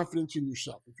have confidence in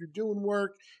yourself. If you're doing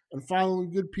work and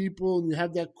following good people and you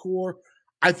have that core,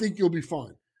 I think you'll be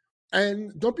fine.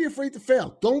 And don't be afraid to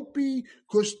fail. Don't be,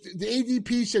 because the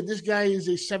ADP said this guy is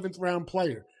a 7th round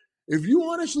player. If you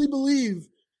honestly believe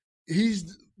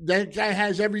that guy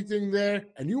has everything there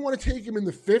and you want to take him in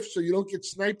the 5th so you don't get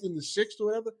sniped in the 6th or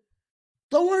whatever,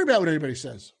 don't worry about what anybody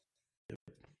says.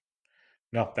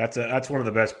 No, that's one of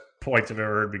the best points I've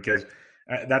ever heard, because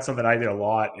that's something I did a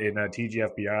lot in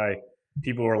TGFBI.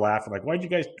 People were laughing like, why'd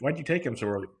you take him so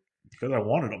early? Because I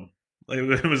wanted him.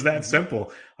 It was that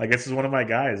simple. Like, this is one of my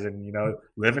guys, and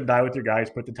live and die with your guys.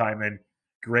 Put the time in.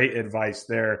 Great advice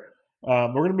there.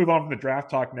 We're going to move on from the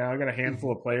draft talk now. I got a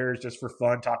handful of players just for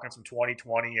fun, talking some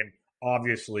 2020, and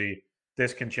obviously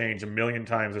this can change a million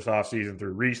times this offseason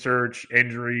through research,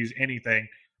 injuries, anything.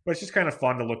 But it's just kind of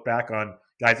fun to look back on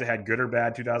guys that had good or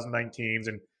bad 2019s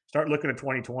and start looking at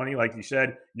 2020. Like you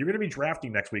said, you're going to be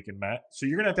drafting next weekend, Matt. So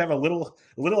you're going to have a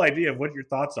little idea of what your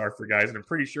thoughts are for guys. And I'm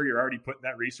pretty sure you're already putting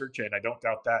that research in. I don't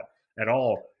doubt that at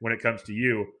all when it comes to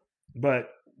you. But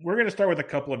we're going to start with a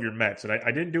couple of your Mets. And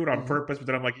I didn't do it on purpose, but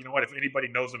then I'm like, you know what? If anybody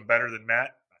knows them better than Matt,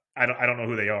 I don't know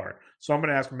who they are. So I'm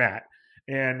going to ask Matt.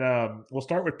 And we'll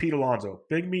start with Pete Alonso.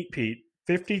 Big Meat Pete,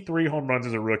 53 home runs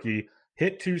as a rookie,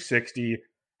 hit 260,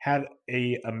 had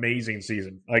a amazing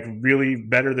season, like really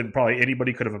better than probably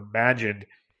anybody could have imagined.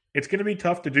 It's going to be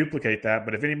tough to duplicate that,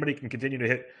 but if anybody can continue to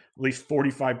hit at least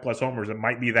 45 plus homers, it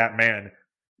might be that man.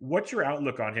 What's your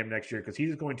outlook on him next year? Because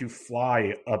he's going to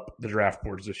fly up the draft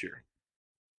boards this year.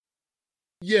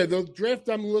 Yeah, the draft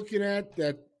I'm looking at,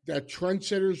 that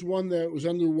Trendsetters one that was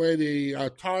underway,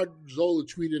 Todd Zola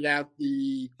tweeted out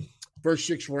the first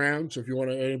 6 rounds. So if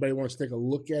anybody wants to take a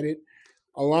look at it,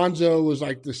 Alonso was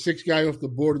like the 6th guy off the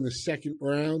board in the 2nd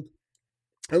round.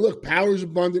 And look, power's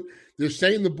abundant. They're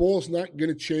saying the ball's not going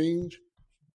to change.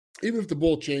 Even if the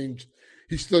ball changed,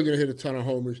 he's still going to hit a ton of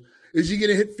homers. Is he going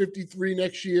to hit 53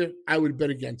 next year? I would bet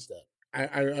against that.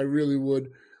 I really would.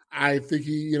 I think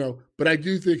but I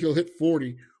do think he'll hit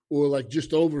 40 or like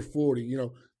just over 40.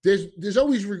 There's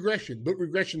always regression, but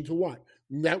regression to what?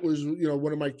 And that was,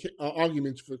 one of my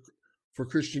arguments for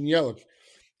Christian Yelich.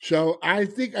 So I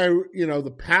think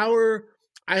the power,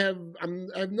 I have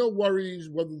no worries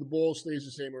whether the ball stays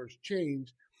the same or it's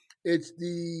changed. It's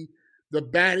the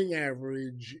batting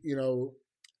average,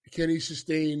 can he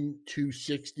sustain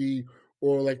 260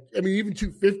 or even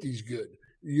 250 is good.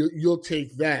 you'll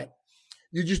take that.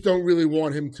 You just don't really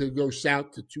want him to go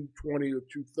south to 220 or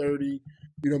 230,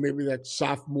 maybe that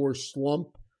sophomore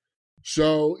slump.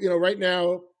 So, right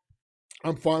now,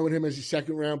 I'm fine with him as a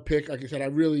second-round pick. Like I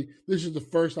said, this is the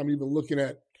first I'm even looking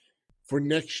at for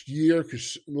next year,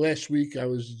 because last week I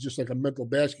was just like a mental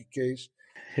basket case.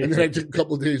 And then I took a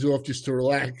couple of days off just to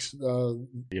relax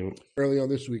early on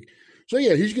this week. So,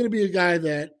 yeah, he's going to be a guy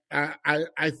that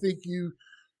I think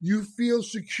you feel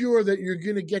secure that you're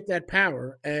going to get that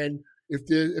power. And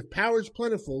if power is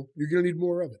plentiful, you're going to need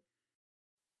more of it.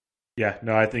 Yeah,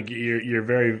 no, I think you're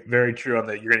very, very true on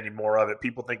that. You're going to need more of it.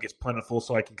 People think it's plentiful,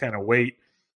 so I can kind of wait.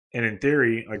 And in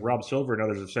theory, like Rob Silver and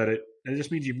others have said it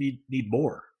just means you need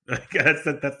more. That's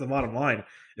the bottom line.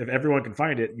 If everyone can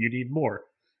find it, you need more.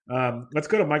 Let's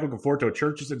go to Michael Conforto.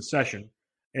 Church is in session,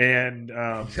 and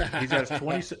he has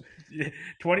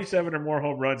 27 or more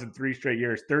home runs in 3 straight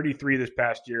years, 33 this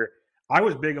past year. I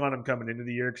was big on him coming into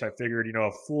the year because I figured,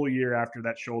 a full year after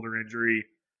that shoulder injury,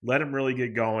 let him really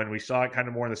get going. We saw it kind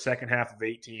of more in the second half of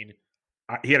 18.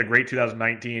 He had a great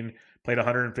 2019, played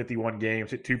 151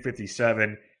 games, hit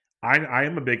 257. I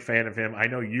am a big fan of him. I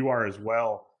know you are as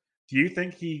well. Do you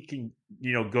think he can,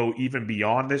 go even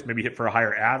beyond this, maybe hit for a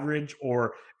higher average,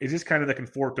 or is this kind of the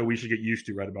Conforto we should get used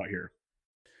to right about here?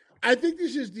 I think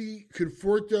this is the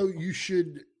Conforto you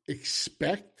should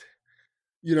expect,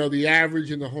 the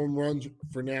average and the home runs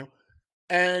for now.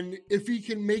 And if he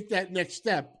can make that next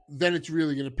step, then it's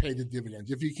really going to pay the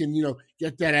dividends. If he can,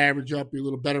 get that average up, be a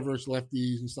little better versus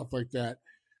lefties and stuff like that,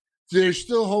 there's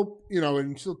still hope,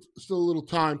 and still a little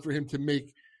time for him to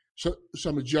make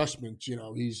some adjustments.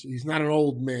 He's not an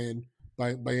old man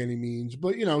by any means,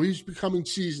 but he's becoming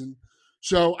seasoned.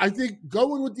 So I think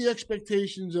going with the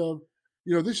expectations of,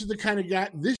 this is the kind of guy.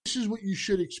 This is what you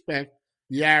should expect.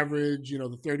 The average,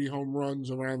 the 30 home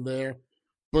runs around there,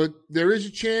 but there is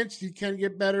a chance he can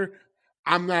get better.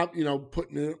 I'm not,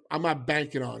 I'm not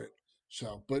banking on it.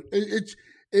 So, but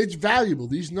it's valuable.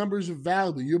 These numbers are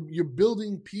valuable. You're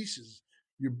building pieces.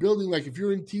 You're building, like if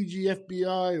you're in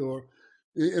TGFBI or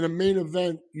in a main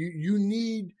event,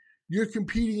 you're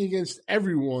competing against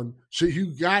everyone. So you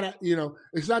gotta,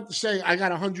 it's not to say I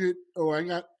got 100 or I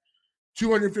got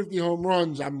 250 home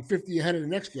runs, I'm 50 ahead of the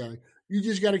next guy. You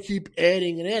just got to keep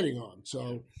adding and adding on.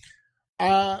 So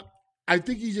I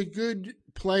think he's a good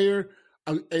player,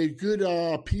 a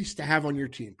good piece to have on your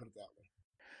team, put it that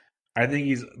way. I think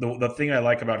he's the thing I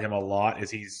like about him a lot is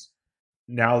he's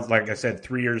now, like I said,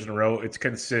 3 years in a row, it's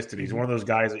consistent. He's one of those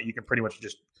guys that you can pretty much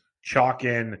just chalk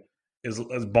in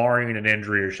as barring an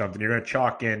injury or something. You're going to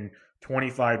chalk in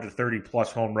 25 to 30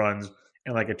 plus home runs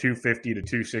and like a 250 to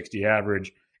 260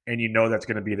 average, and that's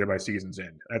going to be there by season's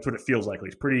end. That's what it feels like.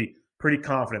 He's pretty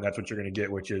confident that's what you're going to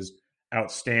get, which is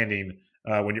outstanding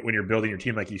when you're building your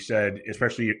team, like you said,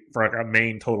 especially for like a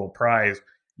main total prize.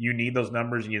 You need those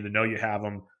numbers, and you know you have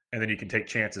them, and then you can take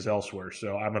chances elsewhere.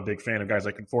 So I'm a big fan of guys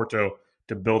like Conforto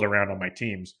to build around on my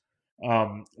teams.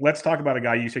 Let's talk about a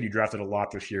guy you said you drafted a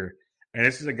lot this year. And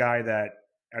this is a guy that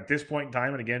at this point in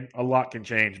time, and again, a lot can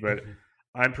change, but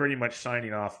I'm pretty much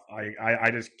signing off.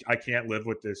 I can't live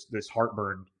with this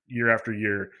heartburn year after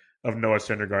year of Noah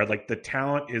Syndergaard. Like, the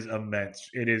talent is immense.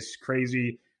 It is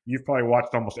crazy. You've probably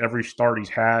watched almost every start he's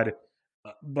had,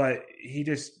 but he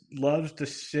just loves to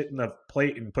sit in the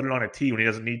plate and put it on a tee when he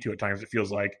doesn't need to at times, it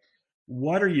feels like.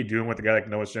 What are you doing with a guy like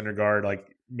Noah Syndergaard? Like,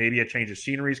 maybe a change of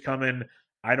scenery is coming.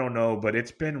 I don't know, but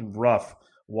it's been rough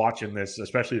watching this,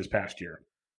 especially this past year.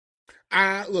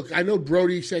 Look, I know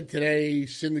Brody said today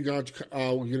Syndergaard's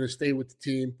we're going to stay with the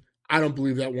team. I don't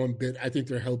believe that one bit. I think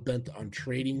they're hell-bent on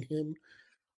trading him.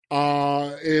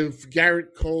 If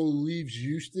Garrett Cole leaves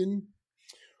Houston,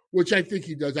 which I think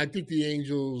he does, I think the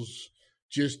Angels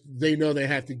they know they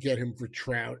have to get him for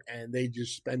Trout, and they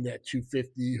just spend that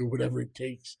 $250 or whatever it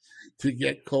takes to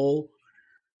get Cole.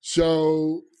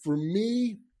 So for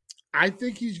me, I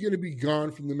think he's going to be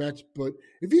gone from the Mets. But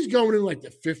if he's going in like the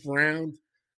 5th round,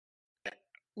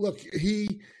 look,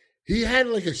 he had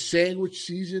like a sandwich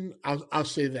season. I'll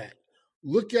say that.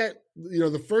 Look at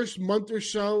the first month or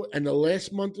so and the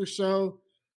last month or so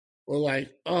were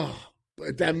like, but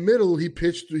at that middle he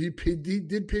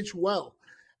did pitch well.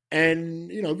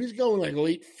 And if he's going like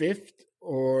late 5th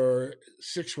or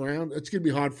 6th round, it's going to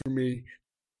be hard for me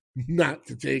not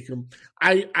to take him.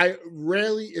 I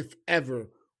rarely, if ever,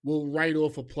 will write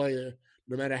off a player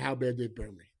no matter how bad they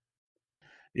burn me.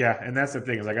 Yeah, and that's the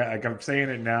thing. Is I'm saying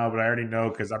it now, but I already know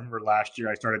because I remember last year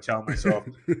I started telling myself,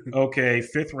 okay,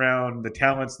 5th round, the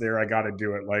talent's there, I got to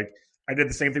do it. Like, I did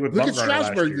the same thing with Bumgarner last year. Look at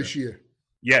Strasburg this year.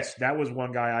 Yes, that was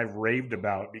one guy I've raved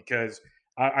about because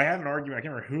I had an argument. I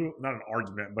can't remember who, not an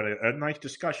argument, but a nice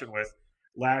discussion with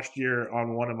last year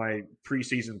on one of my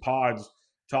preseason pods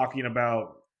talking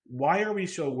about why are we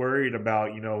so worried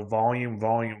about,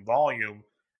 volume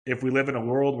if we live in a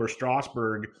world where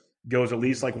Strasburg goes at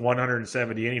least like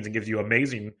 170 innings and gives you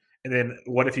amazing. And then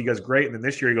what if he goes great? And then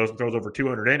this year he goes and throws over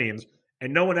 200 innings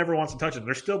and no one ever wants to touch him.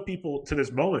 There's still people to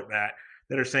this moment, Matt,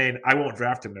 that are saying, I won't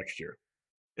draft him next year.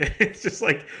 It's just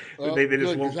like they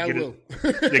just won't get it.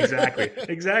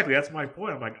 Exactly. That's my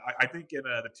point. I'm like, I think in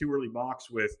the too early box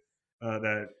with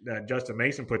that Justin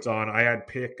Mason puts on, I had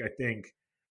pick, I think,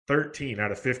 13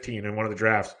 out of 15 in one of the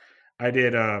drafts. I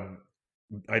did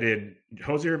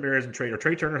Jose Ramirez and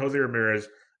Trey Turner, Jose Ramirez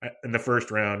in the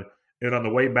first round. And on the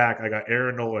way back, I got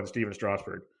Aaron Nola and Steven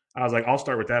Strasburg. I was like, I'll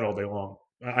start with that all day long.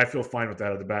 I feel fine with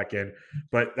that at the back end.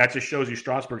 But that just shows you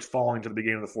Strasburg's falling to the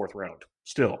beginning of the fourth round.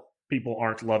 Still, people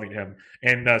aren't loving him.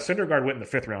 And Syndergaard went in the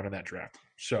fifth round in that draft.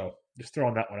 So just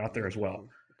throwing that one out there as well.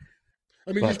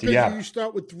 I mean, just because you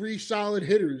start with three solid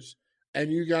hitters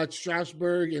and you got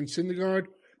Strasburg and Syndergaard,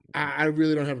 I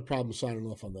really don't have a problem signing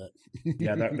off on that.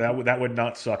 Yeah, that would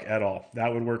not suck at all.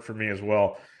 That would work for me as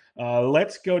well.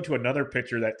 Let's go to another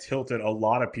pitcher that tilted a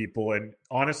lot of people. And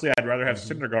honestly, I'd rather have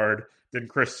Syndergaard than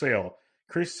Chris Sale.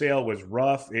 Chris Sale was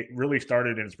rough. It really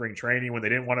started in spring training when they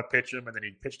didn't want to pitch him, and then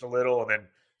he pitched a little and then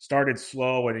started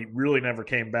slow, and he really never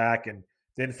came back and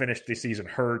then finished the season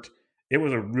hurt. It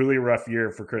was a really rough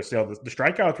year for Chris Sale. The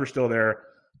strikeouts were still there,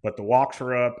 but the walks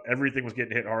were up. Everything was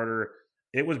getting hit harder.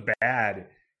 It was bad.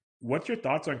 What's your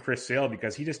thoughts on Chris Sale?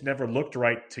 Because he just never looked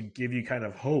right to give you kind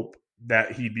of hope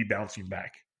that he'd be bouncing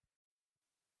back.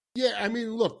 Yeah, I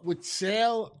mean, look, with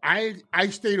Sale, I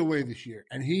stayed away this year,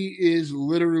 and he is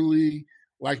literally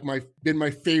like been my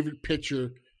favorite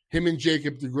pitcher, him and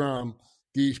Jacob deGrom,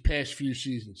 these past few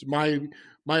seasons.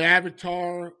 My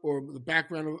avatar or the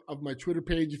background of my Twitter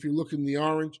page, if you look in the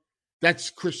orange, that's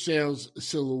Chris Sale's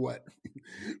silhouette.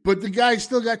 But the guy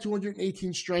still got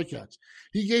 218 strikeouts.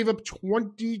 He gave up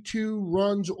 22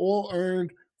 runs all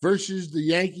earned versus the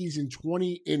Yankees in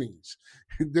 20 innings.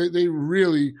 They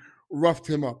really roughed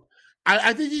him up.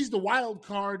 I think he's the wild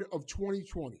card of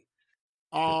 2020.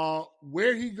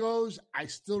 Where he goes, I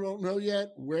still don't know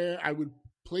yet where I would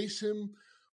place him.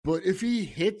 But if he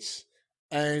hits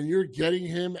and you're getting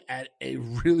him at a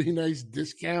really nice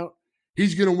discount,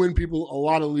 he's going to win people a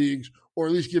lot of leagues, or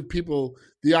at least give people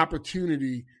the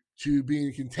opportunity to be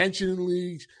in contention in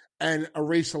leagues and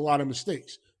erase a lot of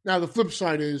mistakes. Now, the flip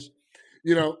side is,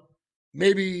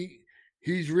 maybe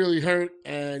he's really hurt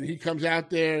and he comes out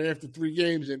there after 3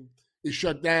 games and is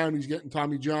shut down. He's getting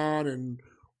Tommy John and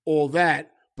all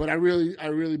that. But I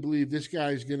really believe this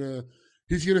guy's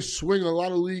he's gonna swing a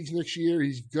lot of leagues next year.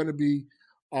 He's gonna be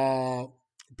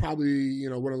probably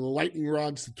one of the lightning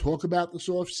rods to talk about this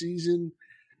offseason.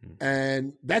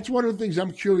 And that's one of the things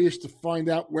I'm curious to find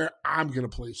out where I'm gonna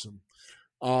place him.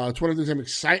 It's one of the things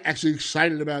I'm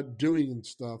excited about doing and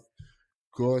stuff.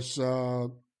 Because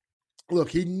look,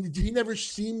 he never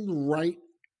seemed right,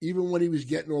 even when he was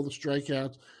getting all the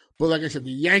strikeouts. But like I said,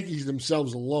 the Yankees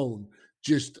themselves alone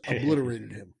just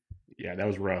obliterated him. Yeah, that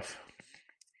was rough.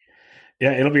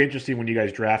 Yeah, it'll be interesting when you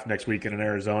guys draft next weekend in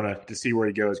Arizona to see where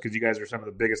he goes, because you guys are some of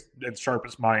the biggest and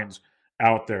sharpest minds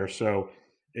out there. So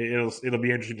it'll be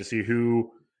interesting to see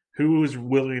who is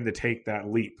willing to take that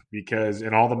leap, because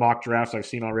in all the mock drafts I've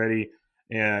seen already,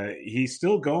 he's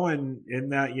still going in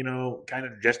that, kind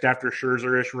of just after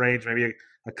Scherzer-ish range, maybe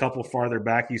a couple farther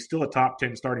back. He's still a top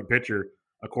 10 starting pitcher,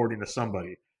 according to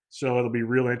somebody. So it'll be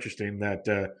real interesting that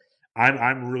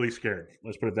I'm really scared.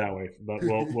 Let's put it that way. But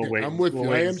we'll wait. I'm with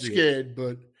you. I am scared,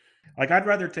 but I'd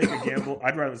rather take a gamble.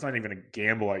 It's not even a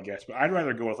gamble, I guess, but I'd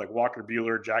rather go with like Walker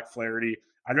Buehler, Jack Flaherty.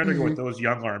 I'd rather go with those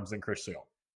young arms than Chris Sale.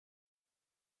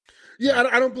 Yeah,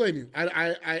 I don't blame you.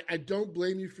 I don't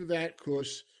blame you for that,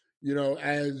 because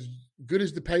as good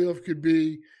as the payoff could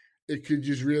be, it could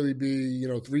just really be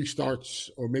 3 starts,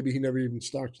 or maybe he never even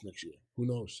starts next year. Who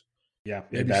knows? Yeah,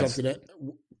 maybe something that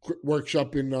works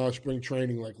up in spring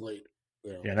training like late.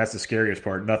 Yeah, that's the scariest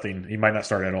part. Nothing. He might not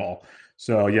start at all.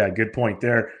 So, yeah, good point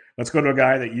there. Let's go to a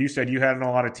guy that you said you had on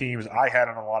a lot of teams. I had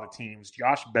on a lot of teams.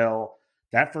 Josh Bell.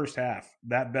 That first half,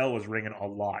 that bell was ringing a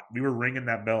lot. We were ringing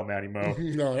that bell, Matty Mo.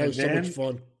 No, that was so much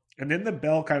fun. And then the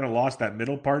bell kind of lost that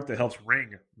middle part that helps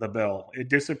ring the bell. It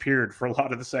disappeared for a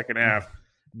lot of the second half.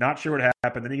 Not sure what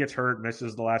happened. Then he gets hurt,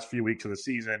 misses the last few weeks of the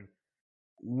season.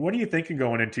 What are you thinking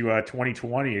going into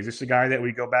 2020? Is this a guy that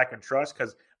we go back and trust?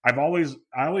 Because I always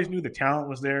knew the talent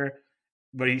was there,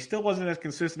 but he still wasn't as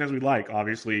consistent as we like,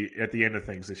 obviously, at the end of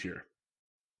things this year.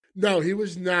 No, he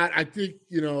was not. I think,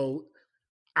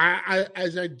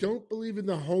 I don't believe in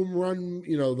the home run,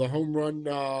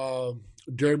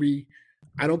 derby.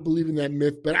 I don't believe in that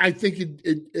myth, but I think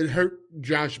it hurt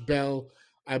Josh Bell.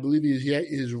 I believe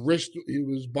his wrist, it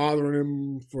was bothering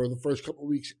him for the first couple of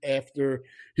weeks after.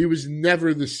 He was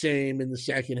never the same in the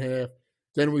second half.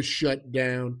 Then was shut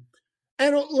down.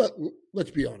 And look,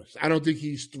 let's be honest. I don't think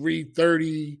he's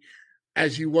 330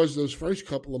 as he was those first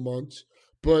couple of months.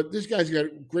 But this guy's got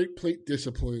great plate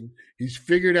discipline. He's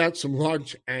figured out some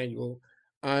launch angle,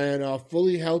 and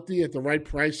fully healthy at the right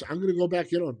price. I'm going to go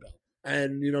back in on Bell.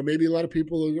 And, maybe a lot of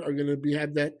people are going to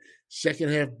have that second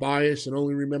half bias and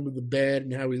only remember the bad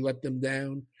and how he let them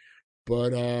down.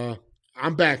 But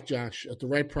I'm back, Josh, at the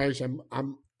right price.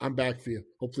 I'm back for you.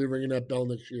 Hopefully ringing that bell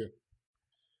next year.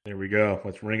 There we go.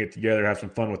 Let's ring it together. Have some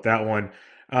fun with that one.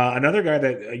 Another guy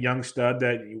a young stud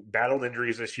that battled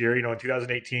injuries this year, in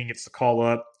 2018 gets the call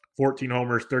up, 14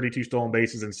 homers, 32 stolen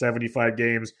bases in 75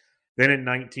 games. Then in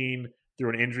 19, through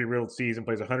an injury-riddled season,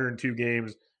 plays 102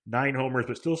 games, 9 homers,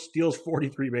 but still steals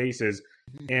 43 bases.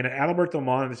 And Adalberto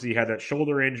Mondesi had that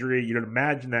shoulder injury. You'd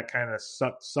imagine that kind of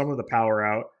sucked some of the power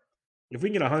out. If we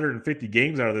can get 150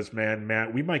 games out of this man,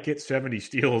 Matt, we might get 70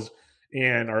 steals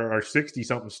and our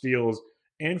 60-something steals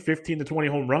and 15 to 20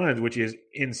 home runs, which is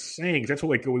insane. That's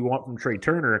what we want from Trey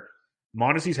Turner.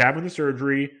 Mondesi's having the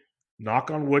surgery. Knock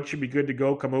on wood, should be good to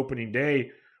go come opening day.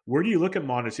 Where do you look at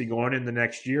Mondesi going in the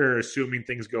next year, assuming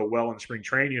things go well in spring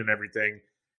training and everything,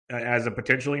 as a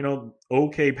potential,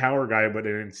 okay power guy, but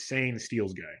an insane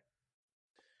steals guy?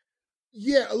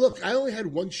 Yeah, look, I only had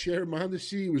one share of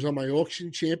Mondesi. It was on my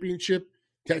auction championship.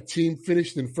 That team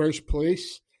finished in first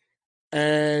place.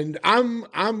 And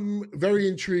I'm very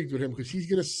intrigued with him because he's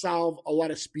going to solve a lot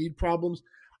of speed problems.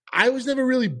 I was never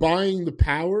really buying the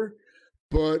power,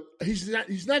 but he's not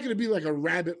going to be like a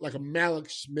rabbit, like a Malik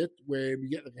Smith, where you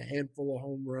get like a handful of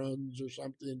home runs or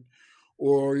something,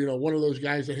 or one of those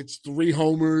guys that hits 3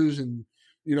 homers and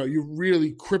you're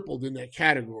really crippled in that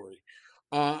category.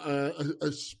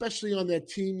 Especially on that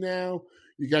team now,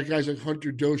 you got guys like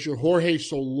Hunter Dozier. Jorge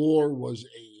Soler was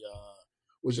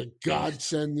a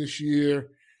godsend this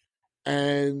year.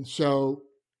 And so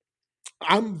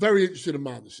I'm very interested in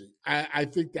Mondesi. I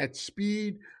think that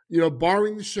speed,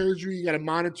 barring the surgery, you got to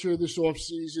monitor this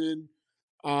offseason.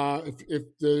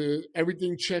 If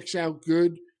everything checks out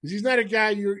good, because he's not a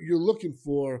guy you're looking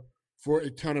for a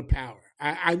ton of power.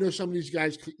 I know some of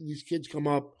these kids come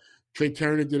up. Trey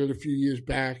Turner did it a few years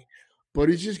back, but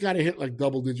he's just got to hit like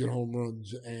double-digit home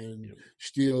runs and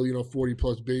steal,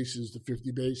 40-plus bases to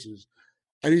 50 bases.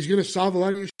 And he's going to solve a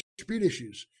lot of your speed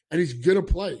issues. And he's going to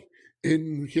play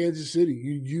in Kansas City.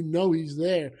 You know he's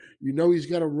there. He's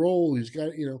got a role. He's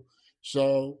got,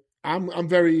 So I'm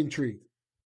very intrigued.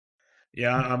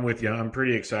 Yeah, I'm with you. I'm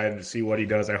pretty excited to see what he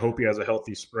does. I hope he has a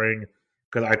healthy spring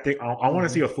because I think I want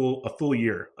to see a full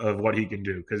year of what he can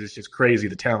do because it's just crazy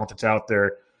the talent that's out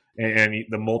there and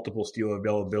the multiple steal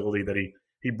availability that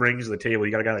he brings to the table.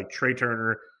 You got a guy like Trey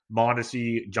Turner,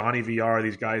 Mondesi, Johnny VR,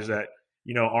 these guys that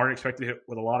aren't expected to hit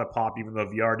with a lot of pop, even though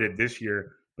VR did this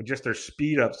year, but just their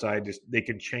speed upside, they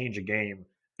can change a game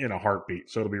in a heartbeat.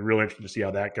 So it'll be real interesting to see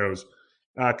how that goes.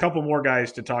 A couple more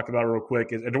guys to talk about real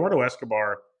quick is Eduardo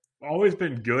Escobar. Always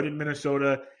been good in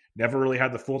Minnesota, never really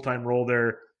had the full-time role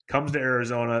there, comes to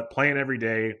Arizona, playing every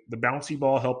day. The bouncy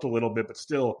ball helped a little bit, but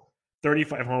still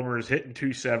 35 homers, hitting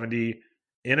 270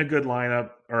 in a good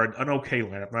lineup, or an okay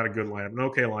lineup, not a good lineup, an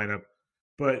okay lineup.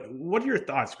 But what are your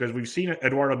thoughts? Because we've seen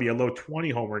Eduardo be a low 20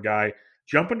 homer guy.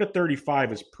 Jumping to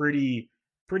 35 is pretty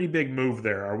big move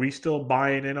there. Are we still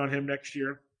buying in on him next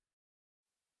year?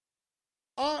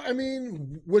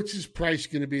 What's his price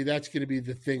going to be? That's going to be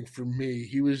the thing for me.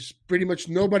 He was pretty much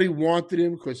nobody wanted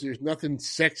him because there's nothing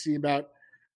sexy about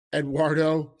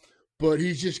Eduardo, but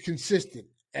he's just consistent.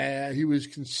 He was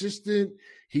consistent.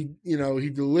 He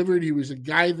delivered. He was a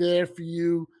guy there for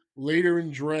you later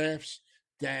in drafts.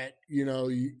 That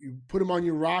you put him on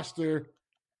your roster,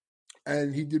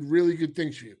 and he did really good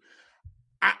things for you.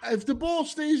 If the ball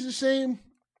stays the same,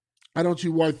 I don't see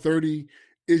why 30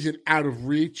 isn't out of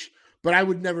reach. But I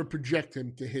would never project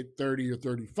him to hit 30 or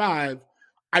 35.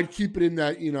 I'd keep it in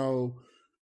that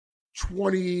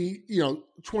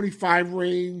 25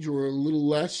 range or a little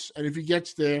less. And if he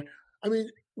gets there,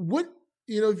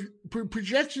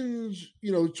 projections,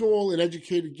 it's all an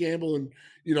educated gamble and,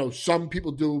 some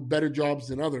people do better jobs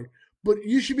than others, but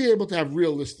you should be able to have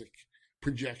realistic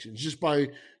projections just by,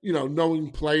 knowing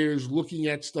players, looking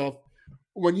at stuff.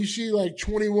 When you see like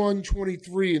 21,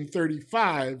 23, and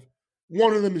 35,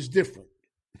 one of them is different.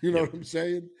 You know what I'm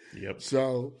saying? Yep.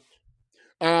 So,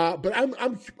 but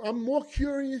I'm more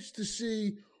curious to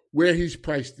see where he's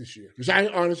priced this year because I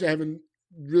honestly haven't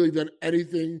really done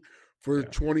anything for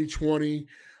 2020.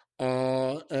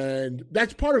 And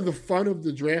that's part of the fun of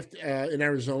the draft in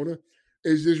Arizona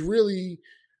is there's really,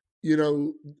 you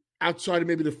know, outside of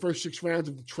maybe the first 6 rounds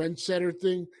of the trendsetter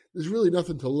thing, there's really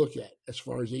nothing to look at as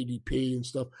far as ADP and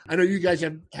stuff. I know you guys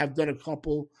have done a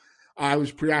couple. I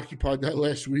was preoccupied that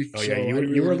last week. Oh, yeah, so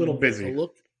you were a little busy.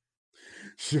 Look.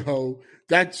 So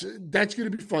that's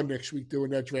going to be fun next week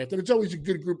doing that draft. And it's always a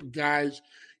good group of guys,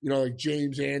 you know, like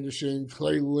James Anderson,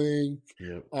 Clay Link,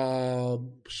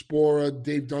 Spora,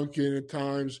 Dave Duncan at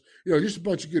times. You know, just a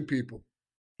bunch of good people.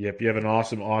 Yep, you have an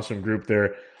awesome group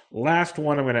there. Last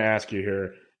one I'm going to ask you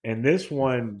here. And this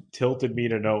one tilted me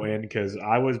to no end because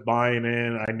I was buying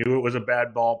in. I knew it was a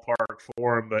bad ballpark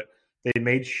for him, but they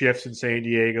made shifts in San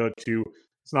Diego to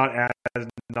it's not as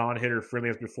non-hitter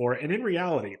friendly as before. And in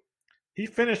reality, he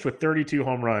finished with 32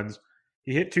 home runs.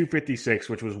 He hit 256,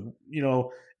 which was,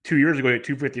 2 years ago he hit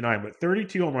 259, but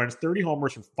 32 home runs, 30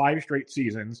 homers for 5 straight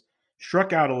seasons.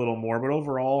 Struck out a little more, but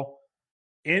overall,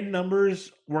 end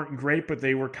numbers weren't great, but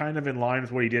they were kind of in line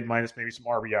with what he did, minus maybe some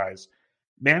RBIs.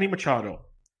 Manny Machado,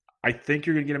 I think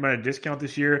you're going to get him at a discount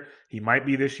this year. He might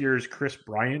be this year's Chris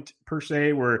Bryant, per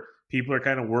se, where people are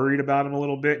kind of worried about him a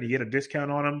little bit, and you get a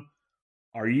discount on him.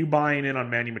 Are you buying in on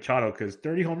Manny Machado? Because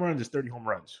 30 home runs is 30 home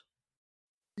runs.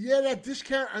 Yeah, that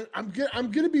discount, I'm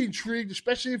going to be intrigued,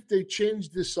 especially if they change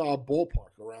this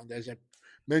ballpark around, as I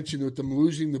mentioned, with them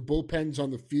losing the bullpens on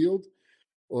the field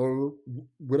or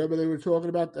whatever they were talking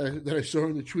about that I saw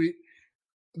in the tweet.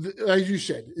 As you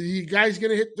said, the guy's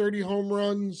going to hit 30 home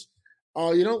runs.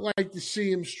 You don't like to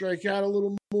see him strike out a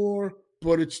little more,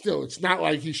 but it's not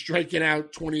like he's striking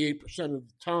out 28% of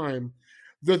the time.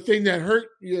 The thing that hurt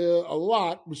you a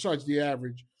lot, besides the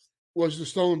average, was the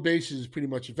stolen bases pretty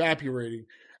much evaporating.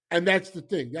 And that's the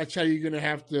thing. That's how you're going to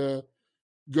have to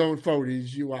going forward.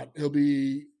 He'll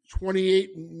be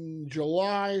 28 in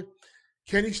July.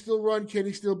 Can he still run? Can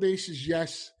he steal bases?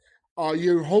 Yes.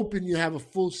 You're hoping you have a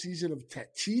full season of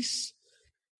Tatis.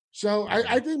 So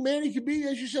I think Manny could be,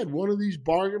 as you said, one of these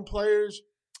bargain players.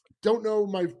 Don't know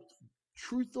my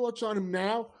true thoughts on him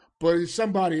now, but it's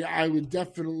somebody I would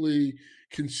definitely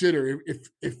consider.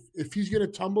 If he's going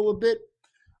to tumble a bit,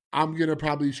 I'm going to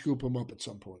probably scoop him up at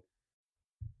some point.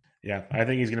 Yeah, I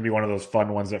think he's going to be one of those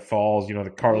fun ones that falls,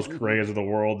 the Carlos Correas of the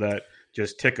world that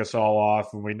just tick us all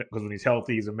off. Because when he's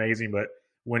healthy, he's amazing, but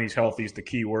when he's healthy is the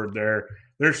key word there.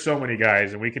 There's so many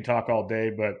guys, and we can talk all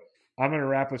day, but I'm going to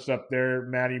wrap us up there,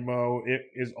 Matty Mo. It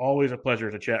is always a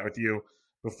pleasure to chat with you.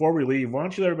 Before we leave, why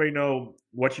don't you let everybody know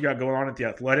what you got going on at The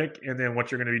Athletic and then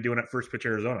what you're going to be doing at First Pitch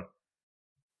Arizona?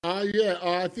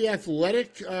 At The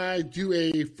Athletic, I do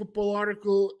a football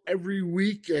article every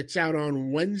week. It's out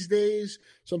on Wednesdays.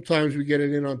 Sometimes we get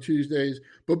it in on Tuesdays,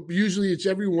 but usually it's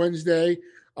every Wednesday.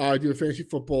 I do a fantasy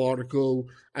football article.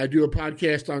 I do a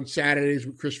podcast on Saturdays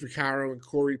with Chris Vaccaro and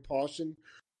Corey Parson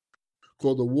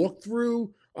called The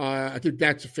Walkthrough. I think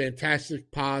that's a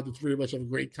fantastic pod. The three of us have a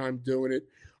great time doing it.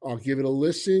 I'll give it a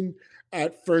listen.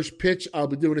 At First Pitch, I'll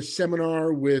be doing a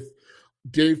seminar with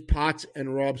Dave Potts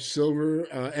and Rob Silver,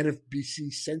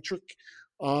 NFBC-centric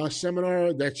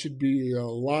seminar. That should be a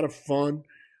lot of fun.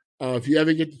 If you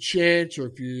ever get the chance or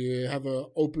if you have an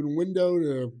open window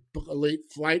to book a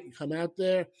late flight and come out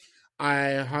there,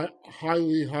 I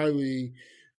highly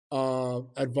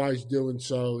advise doing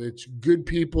so. It's good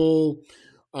people,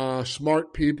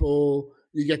 smart people.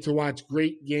 You get to watch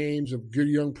great games of good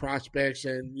young prospects,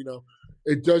 and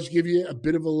it does give you a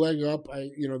bit of a leg up.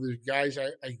 There's guys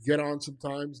I get on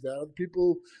sometimes that other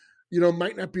people,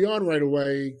 might not be on right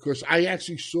away because I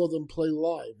actually saw them play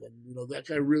live, and that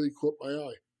guy really caught my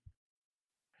eye.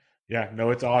 Yeah,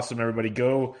 no, it's awesome. Everybody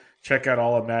go check out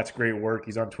all of Matt's great work.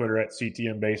 He's on Twitter at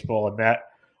CTM Baseball. And Matt,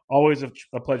 always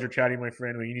a pleasure chatting, my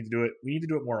friend. We need to do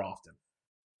it more often.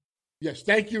 Yes,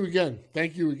 thank you again.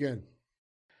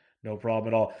 No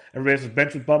problem at all. Everybody, this is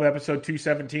Bench with Bubba, episode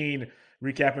 217,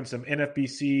 recapping some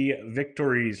NFBC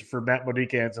victories for Matt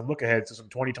Modica and some look ahead to some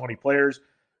 2020 players.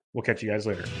 We'll catch you guys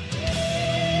later.